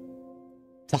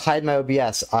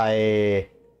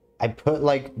put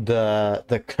like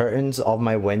the curtains of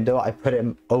my window, I put it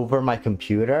over my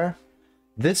computer.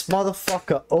 This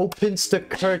motherfucker opens the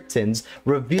curtains,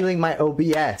 revealing my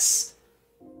OBS.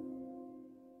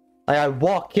 Like, I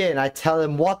walk in, I tell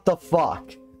him, what the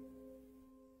fuck?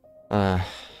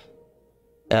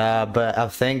 But I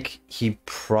think he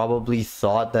probably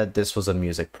thought that this was a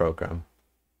music program.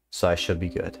 So I should be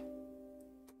good.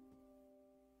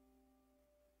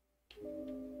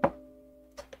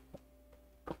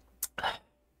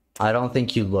 I don't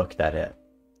think you looked at it.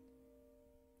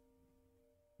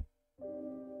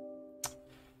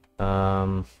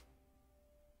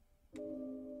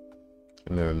 Let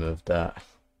me remove that.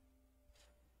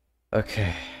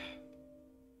 Okay.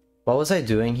 What was I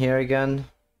doing here again?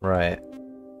 Right.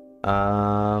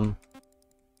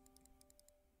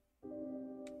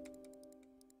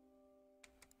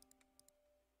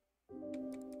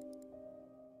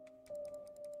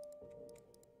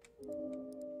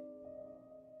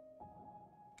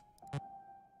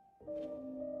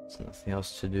 There's nothing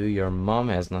else to do. Your mom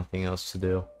has nothing else to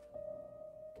do.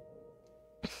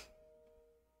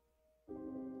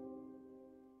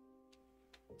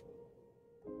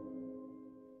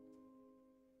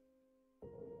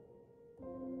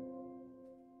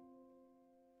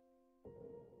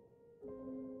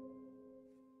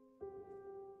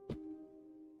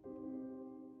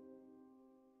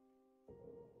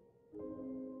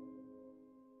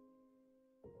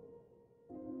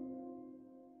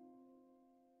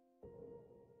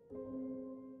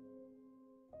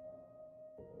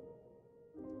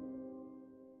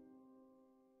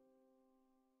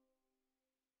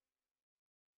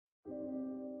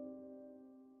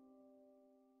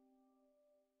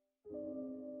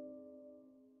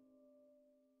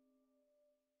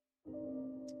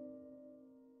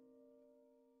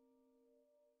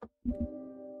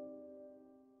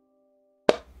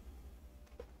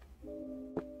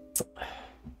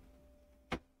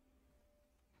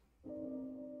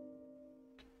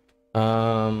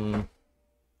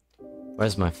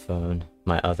 Where's my phone?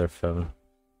 My other phone.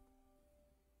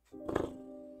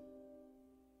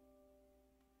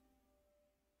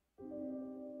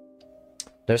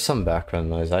 There's some background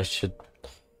noise. I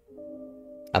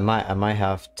might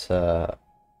have to.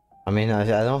 I mean, I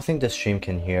don't think the stream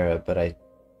can hear it, but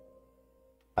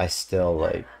I still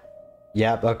like.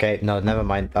 Yep. Okay. No, never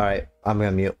mind. All right. I'm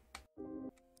gonna mute.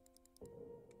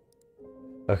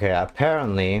 Okay.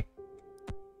 Apparently,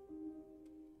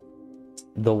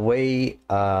 the way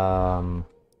yeah,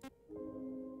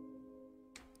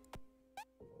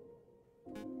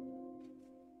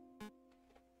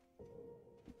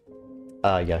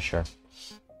 sure.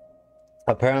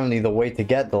 Apparently the way to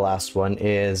get the last one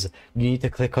is you need to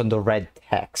click on the red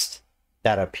text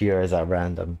that appears at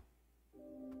random.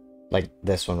 Like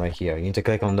this one right here. You need to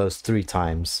click on those 3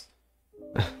 times.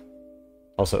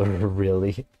 Also,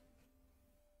 really?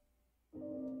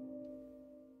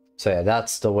 So yeah,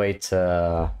 that's the way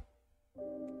to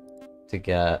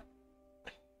get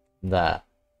that.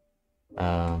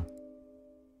 Uh,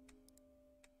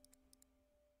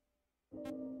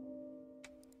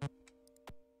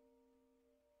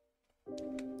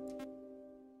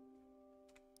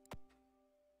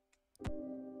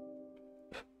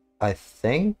 I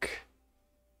think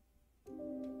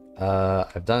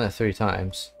I've done it 3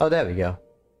 times. Oh, there we go.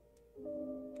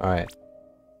 All right.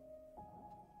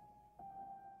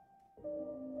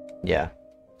 Yeah.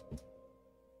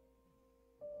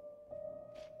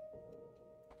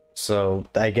 So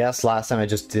I guess last time I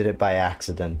just did it by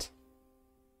accident.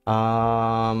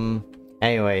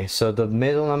 Anyway, so the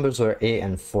middle numbers were 8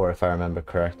 and 4 if I remember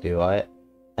correctly, right?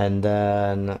 And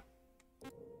then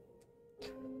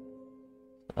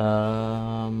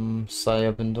slide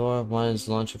open door. One is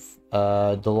launch of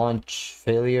the launch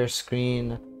failure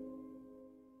screen.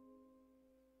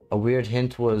 A weird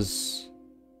hint was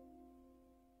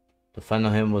the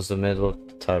final hint was the middle of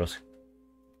the title.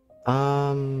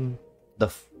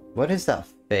 What is that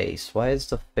face? Why is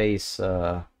the face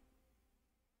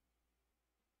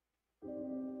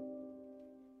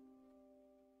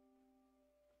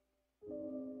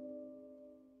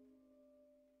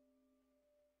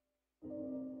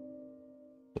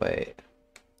wait.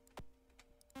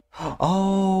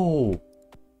 Oh,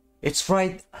 it's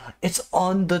right. It's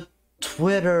on the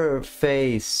Twitter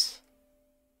face.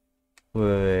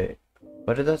 Wait,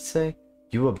 what did that say?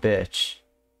 You a bitch.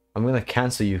 I'm gonna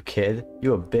cancel you, kid.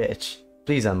 You a bitch.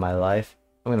 Please end my life.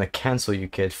 I'm gonna cancel you,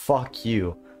 kid. Fuck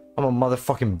you. I'm a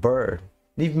motherfucking bird.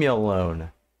 Leave me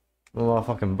alone. I'm a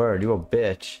motherfucking bird. You a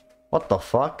bitch. What the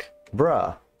fuck?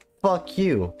 Bruh. Fuck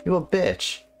you. You a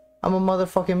bitch. I'm a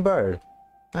motherfucking bird.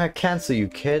 I cancel you,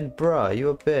 kid. Bruh. You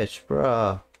a bitch.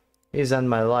 Bruh. Please end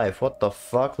my life. What the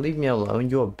fuck? Leave me alone.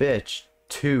 You a bitch.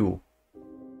 2.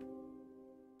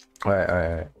 Alright, alright,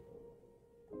 alright.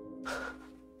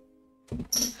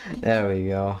 There we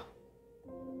go.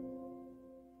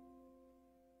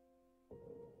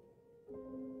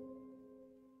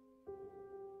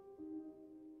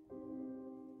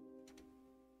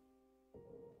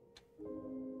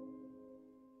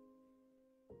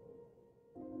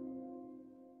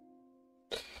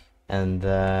 And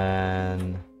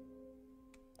then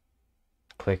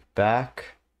click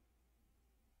back.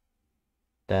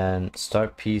 Then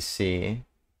start PC.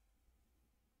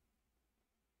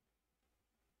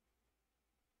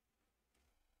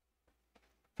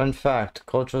 Fun fact,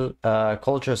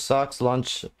 culture sucks,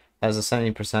 launch has a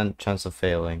 70% chance of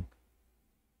failing.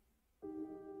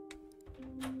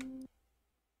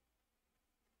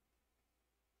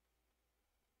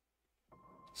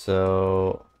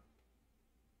 So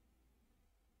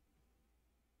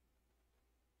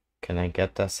can I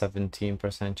get that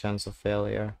 17% chance of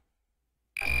failure?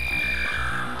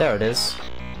 There it is.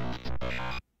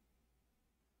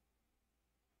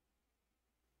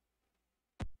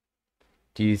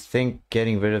 Do you think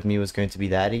getting rid of me was going to be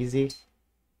that easy?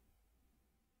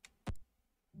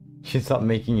 You thought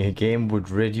making a game would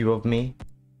rid you of me?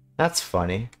 That's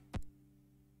funny.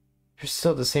 You're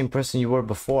still the same person you were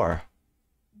before.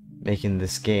 Making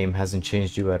this game hasn't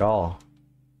changed you at all.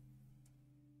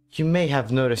 You may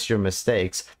have noticed your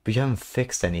mistakes, but you haven't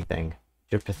fixed anything.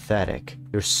 You're pathetic.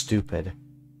 You're stupid.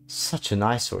 Such an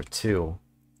eyesore, too.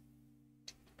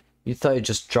 You thought you'd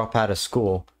just drop out of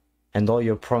school, and all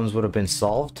your problems would have been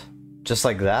solved? Just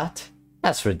like that?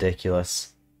 That's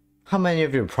ridiculous. How many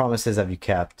of your promises have you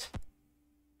kept?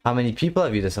 How many people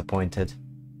have you disappointed?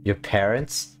 Your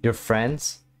parents? Your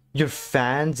friends? Your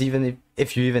fans, even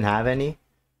if you even have any?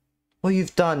 All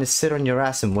you've done is sit on your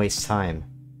ass and waste time.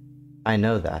 I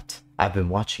know that. I've been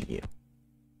watching you.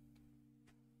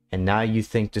 And now you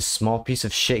think this small piece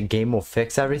of shit game will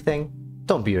fix everything?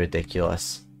 Don't be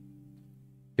ridiculous.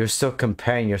 You're still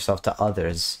comparing yourself to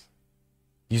others.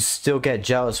 You still get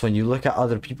jealous when you look at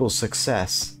other people's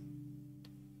success.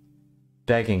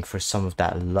 Begging for some of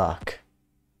that luck.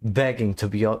 Begging to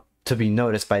be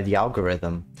noticed by the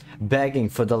algorithm. Begging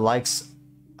for the likes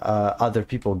other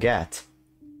people get.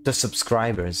 The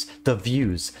subscribers, the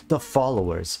views, the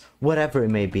followers, whatever it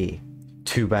may be.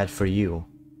 Too bad for you.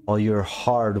 All your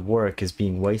hard work is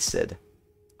being wasted.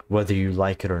 Whether you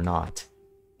like it or not.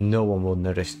 No one will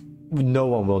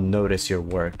notice your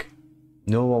work.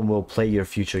 No one will play your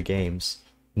future games.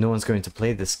 No one's going to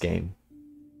play this game.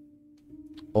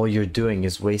 All you're doing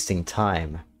is wasting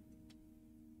time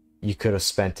you could have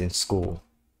spent in school.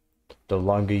 The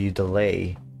longer you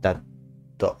delay,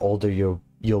 the older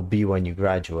you'll be when you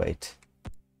graduate.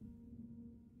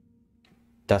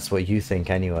 That's what you think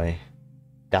anyway.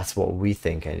 That's what we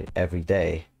think every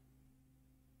day.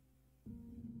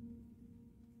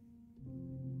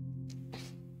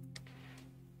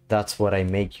 That's what I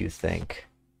make you think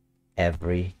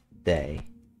every day.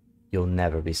 You'll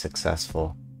never be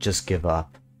successful. Just give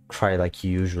up. Cry like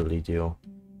you usually do.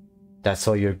 That's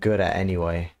all you're good at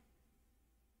anyway.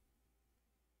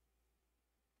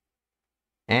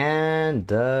 And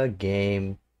the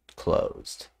game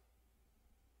closed.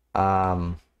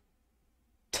 Well,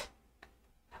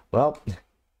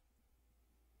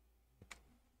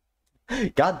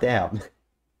 goddamn.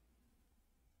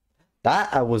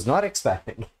 That I was not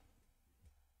expecting.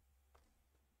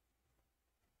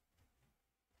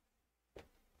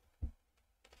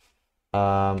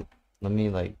 Let me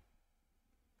like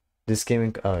this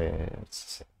gaming. Oh yeah, yeah, it's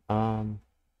the same.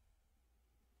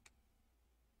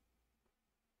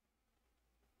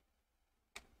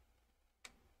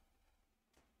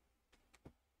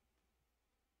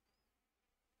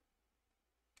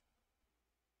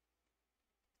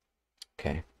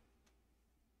 Okay.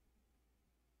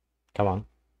 Come on.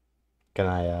 Can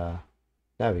I,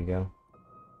 there we go.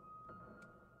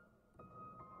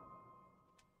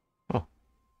 Oh,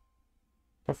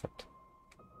 perfect.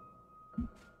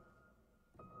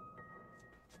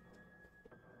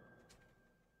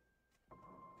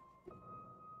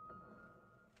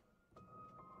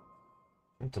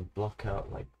 I have to block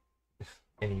out, like,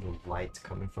 any light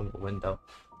coming from the window.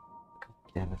 God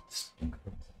damn it.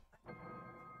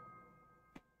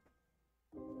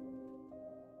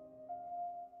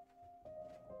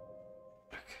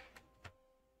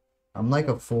 I'm like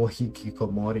a full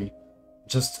hikikomori,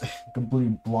 just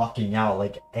completely blocking out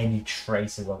like any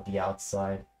traces of the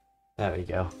outside. There we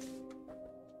go.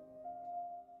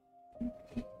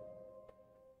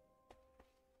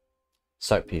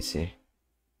 Start PC.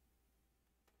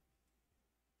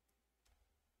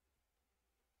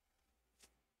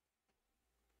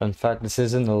 In fact, this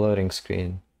isn't the loading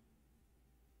screen.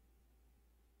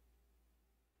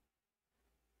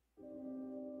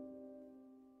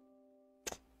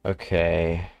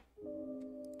 Okay.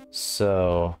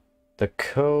 So, the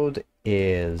code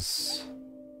is...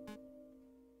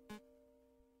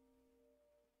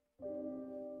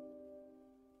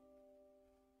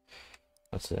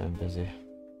 What's it? I'm busy.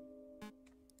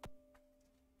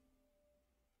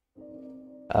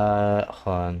 Hold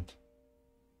on.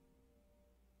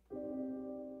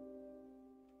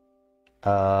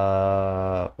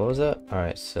 What was it?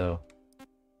 Alright, so...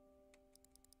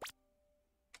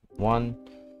 1,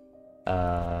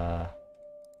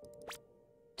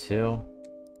 2,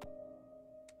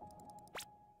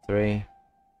 3,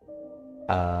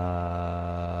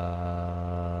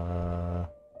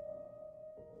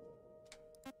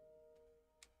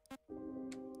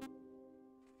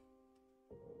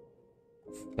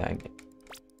 dang it.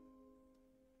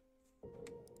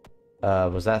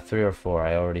 Was that 3 or 4?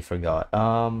 I already forgot.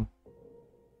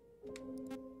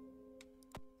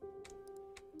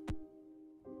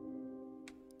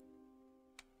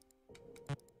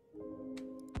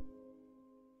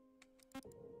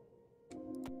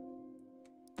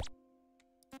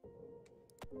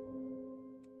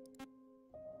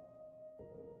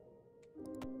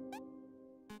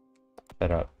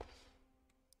 Shut up.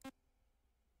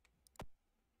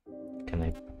 Can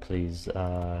I please,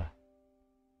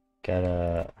 get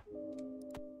a...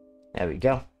 There we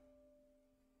go.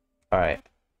 Alright.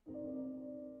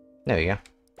 There we go.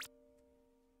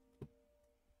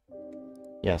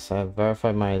 Yes, I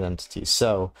verified my identity.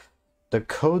 So, the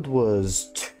code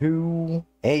was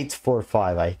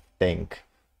 2845, I think.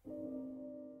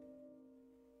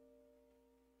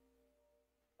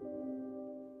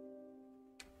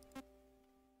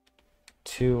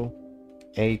 Two,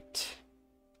 8,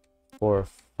 4,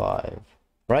 5.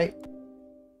 Right?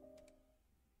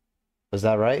 Was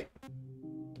that right?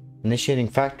 Initiating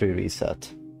factory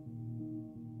reset.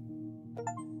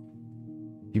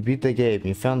 You beat the game.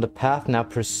 You found the path. Now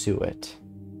pursue it.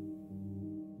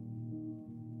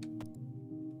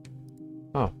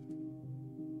 Oh.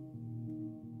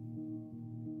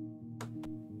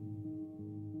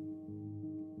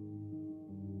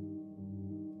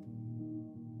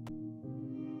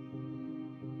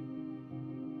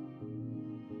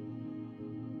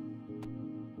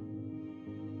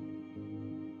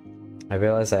 I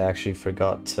realized I actually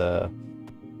forgot to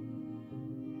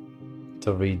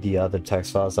read the other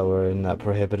text files that were in that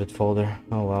prohibited folder.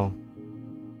 Oh well.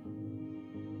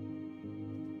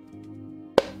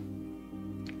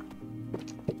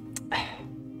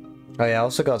 Oh yeah, I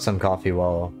also got some coffee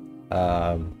while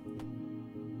I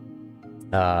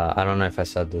don't know if I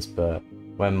said this, but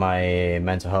when my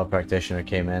mental health practitioner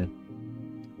came in,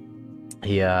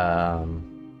 he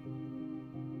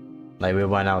Like, we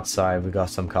went outside, we got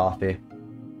some coffee.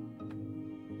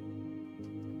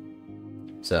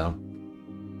 So.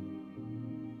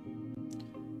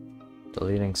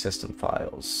 Deleting system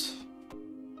files.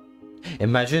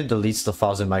 Imagine it deletes the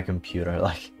files in my computer,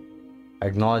 like.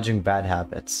 Acknowledging bad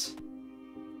habits.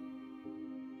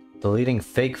 Deleting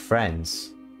fake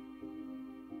friends.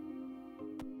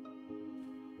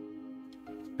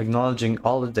 Acknowledging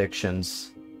all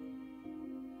addictions.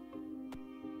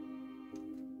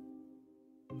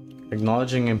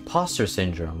 Acknowledging imposter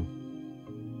syndrome.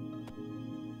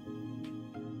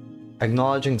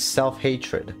 Acknowledging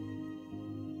self-hatred.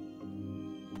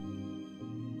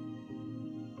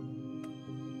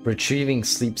 Retrieving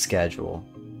sleep schedule.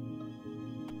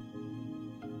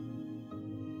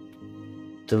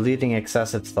 Deleting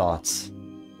excessive thoughts.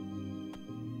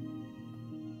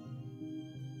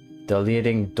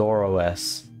 Deleting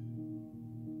DoorOS.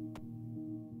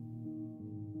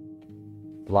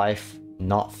 Life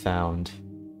not found.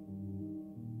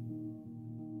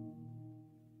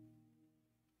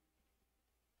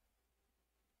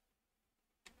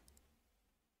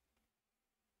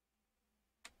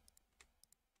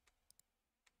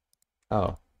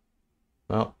 Oh.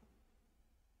 Well.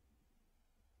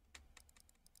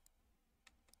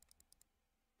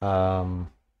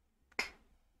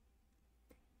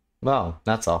 Well,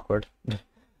 that's awkward.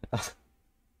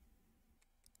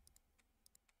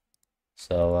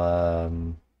 So,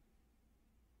 am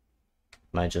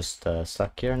I just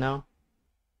stuck here now?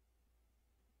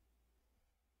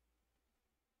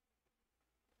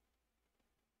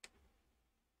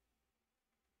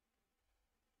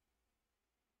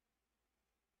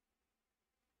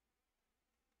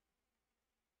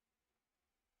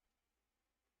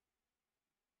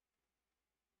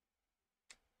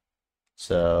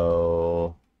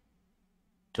 So,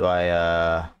 do do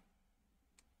I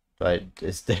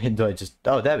just,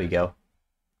 oh, there we go.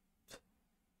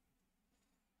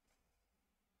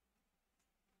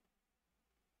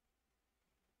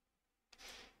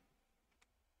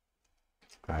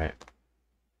 Alright.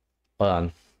 Hold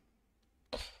on.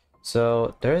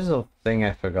 So, there's a thing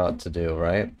I forgot to do,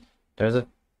 right? There's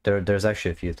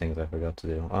actually a few things I forgot to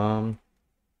do.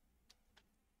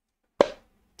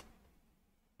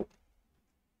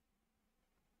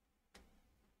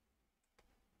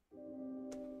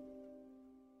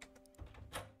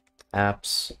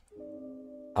 Apps.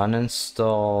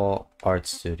 Uninstall Art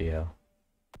Studio.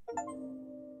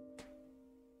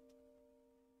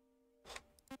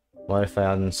 What if I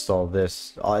uninstall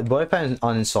this? What if I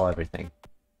uninstall everything?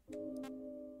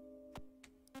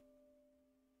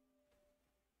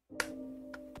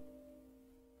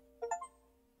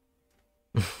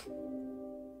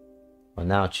 Well,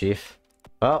 now, Chief.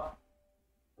 Well.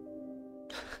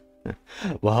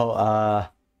 Well,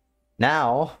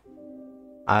 now,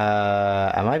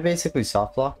 am I basically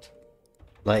soft locked?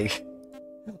 Like,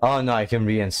 oh no, I can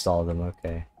reinstall them,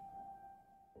 okay.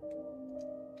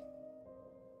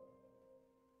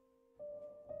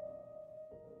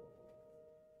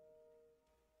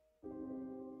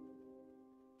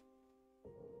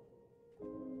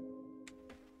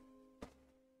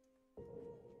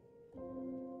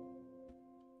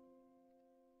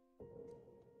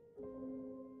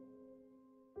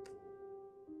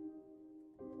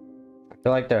 I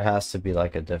feel like there has to be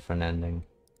like a different ending.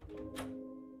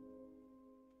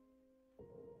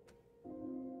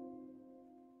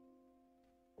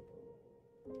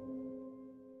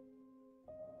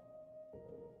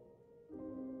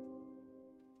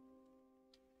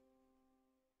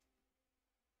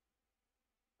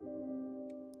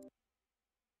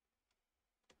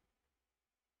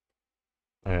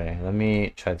 Okay, let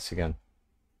me try this again.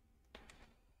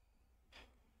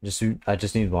 I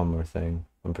just need one more thing.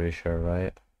 I'm pretty sure,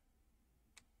 right?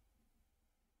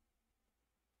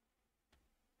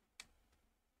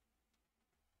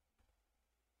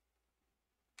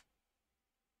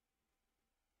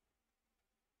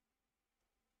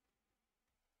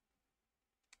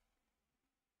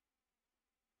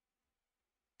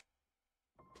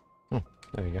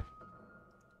 There we go.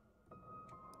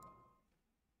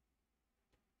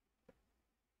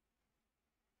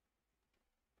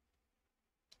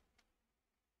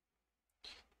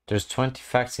 There's 20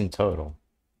 facts in total.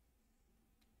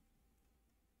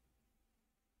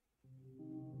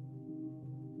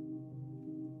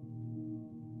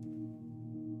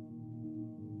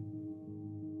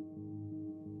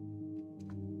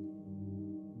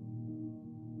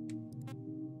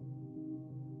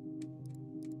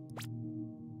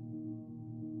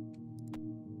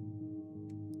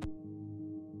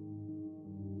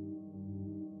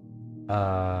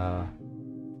 Uh,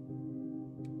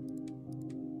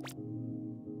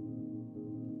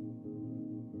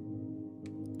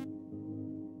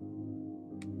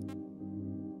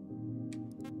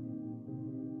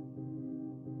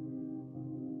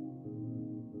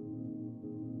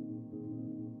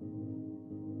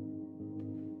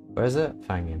 Where is it?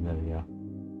 Find game, there we go.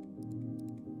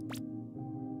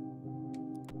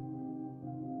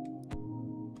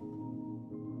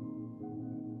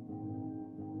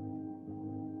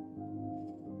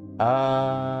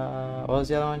 What was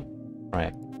the other one?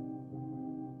 Right.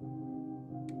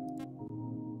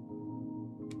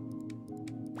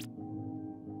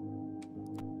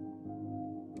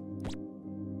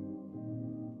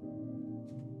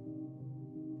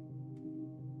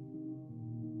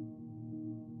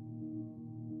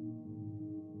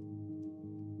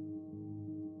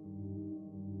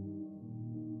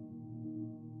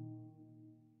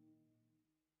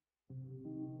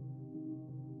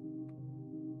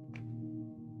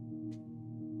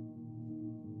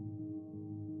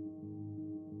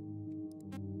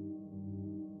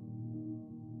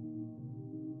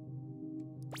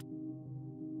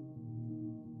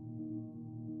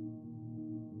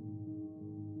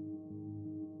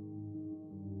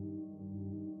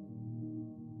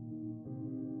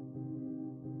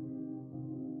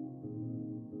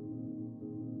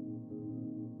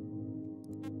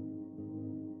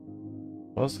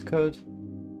 What's the code?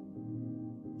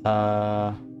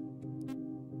 That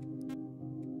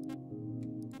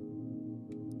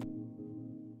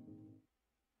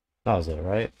was it,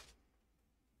 right?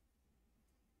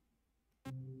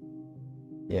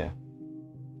 Yeah.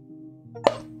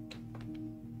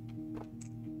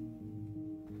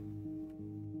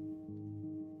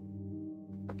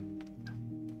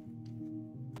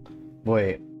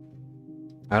 Wait.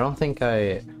 I don't think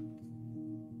I...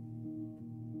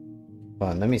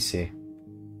 Hold on, let me see.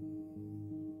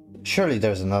 Surely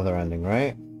there's another ending,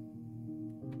 right?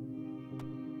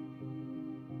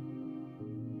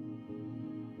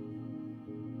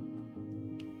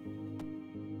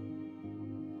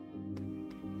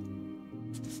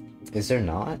 Is there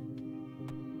not?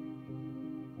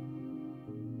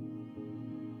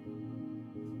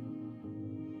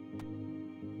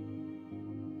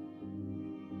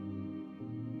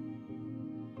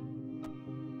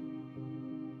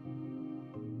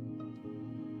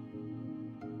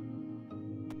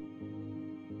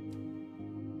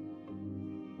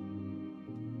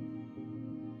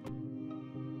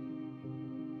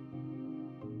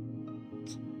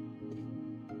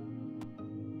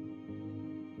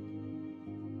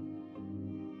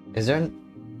 Is there...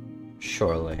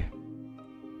 Surely.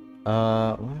 What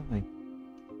am I...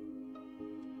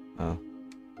 Oh.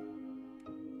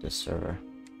 This server.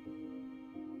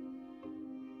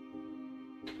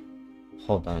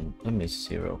 Hold on, let me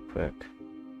see real quick.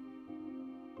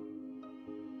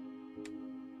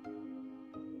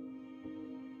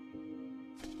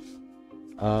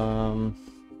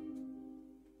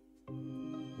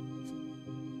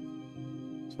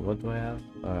 So what do I have?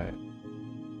 Alright.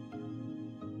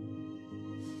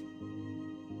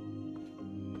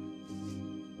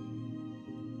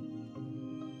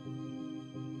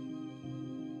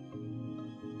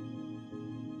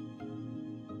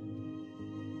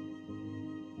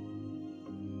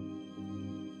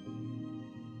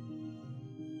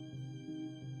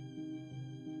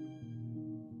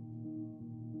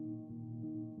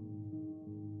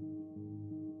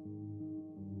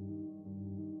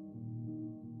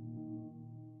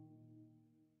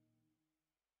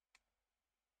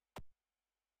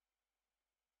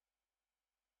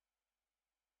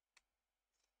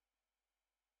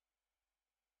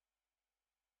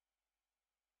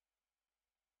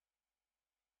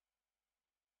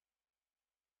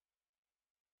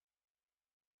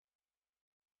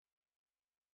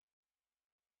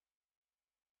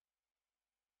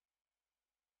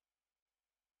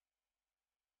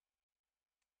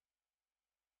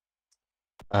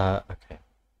 Okay.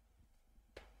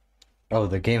 Oh,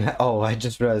 the game oh, I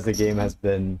just realized the game has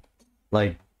been,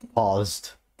 like,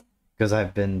 paused. Because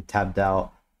I've been tabbed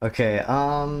out. Okay,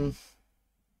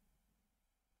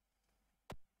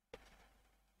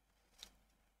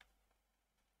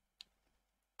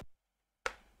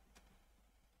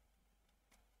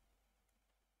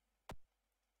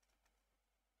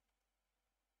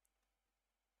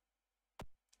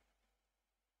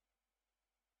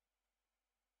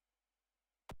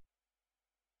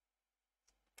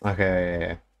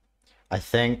 Okay. I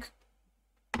think...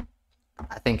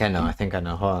 I think I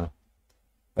know. Hold on.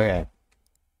 Okay.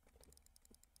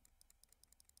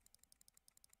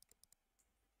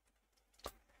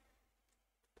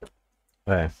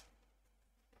 Okay.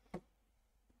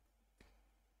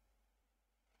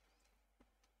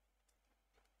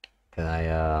 Can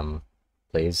I,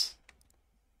 please?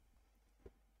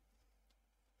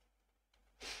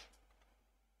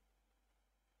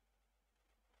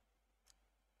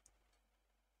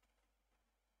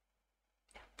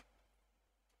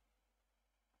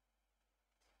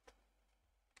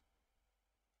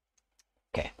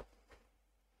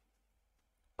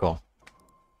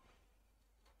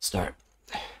 Start.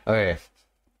 Okay.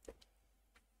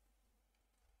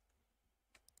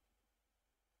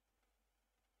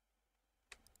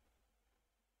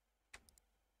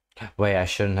 Wait, I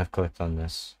shouldn't have clicked on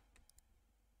this.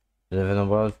 We live in a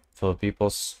world full of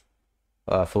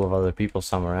full of other people,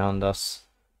 some around us.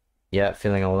 Yet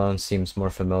feeling alone seems more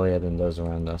familiar than those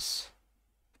around us.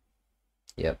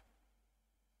 Yep.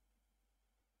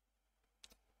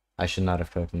 I should not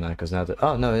have clicked on that because now that—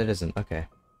 oh no, it isn't. Okay.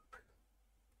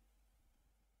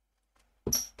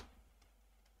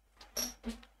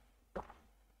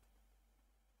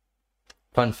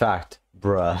 Fun fact,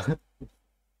 bruh.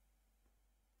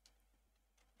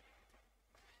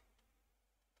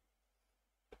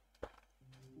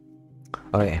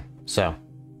 Okay, so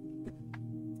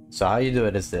how you do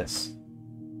it is this.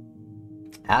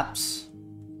 Apps,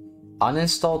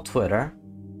 uninstall Twitter,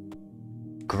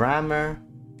 grammar,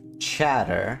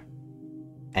 chatter,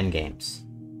 and games.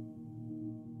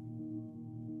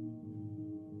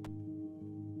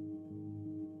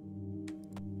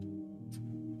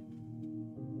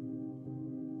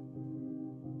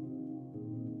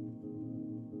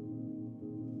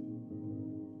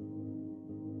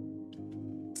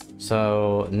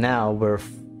 So now we're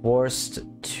forced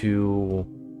to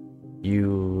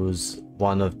use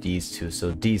one of these two.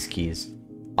 So these keys.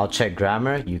 I'll check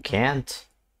grammar. You can't.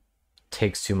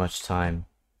 Takes too much time.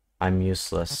 I'm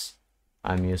useless.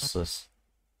 I'm useless.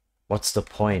 What's the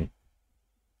point?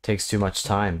 Takes too much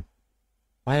time.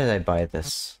 Why did I buy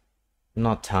this? I'm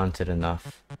not talented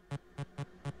enough.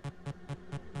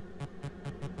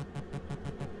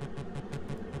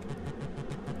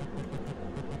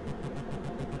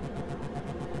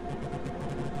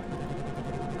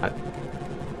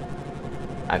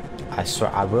 I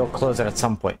swear I will close it at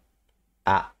some point.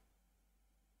 Ah.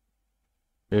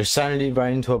 You're suddenly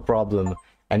running into a problem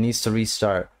and needs to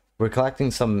restart. We're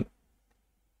collecting some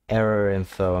error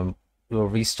info and we'll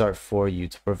restart for you.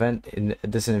 To prevent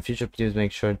this in the future, please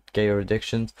make sure to get your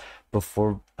addictions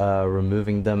before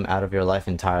removing them out of your life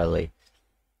entirely.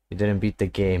 You didn't beat the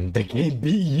game. The game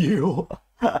beat you.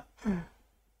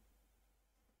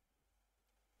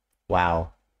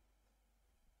 Wow.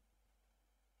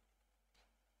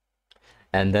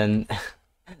 And then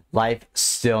life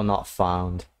still not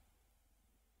found.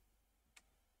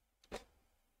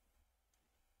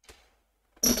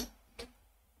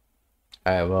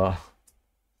 Alright, well.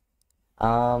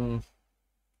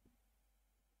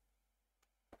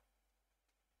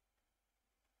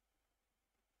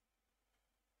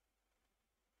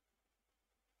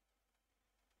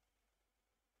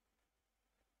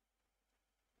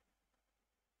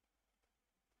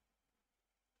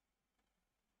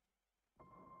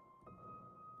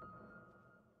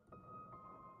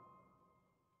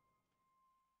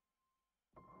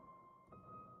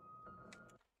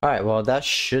 Alright, well that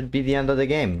should be the end of the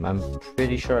game. I'm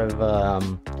pretty sure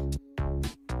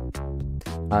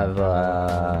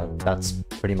that's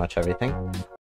pretty much everything.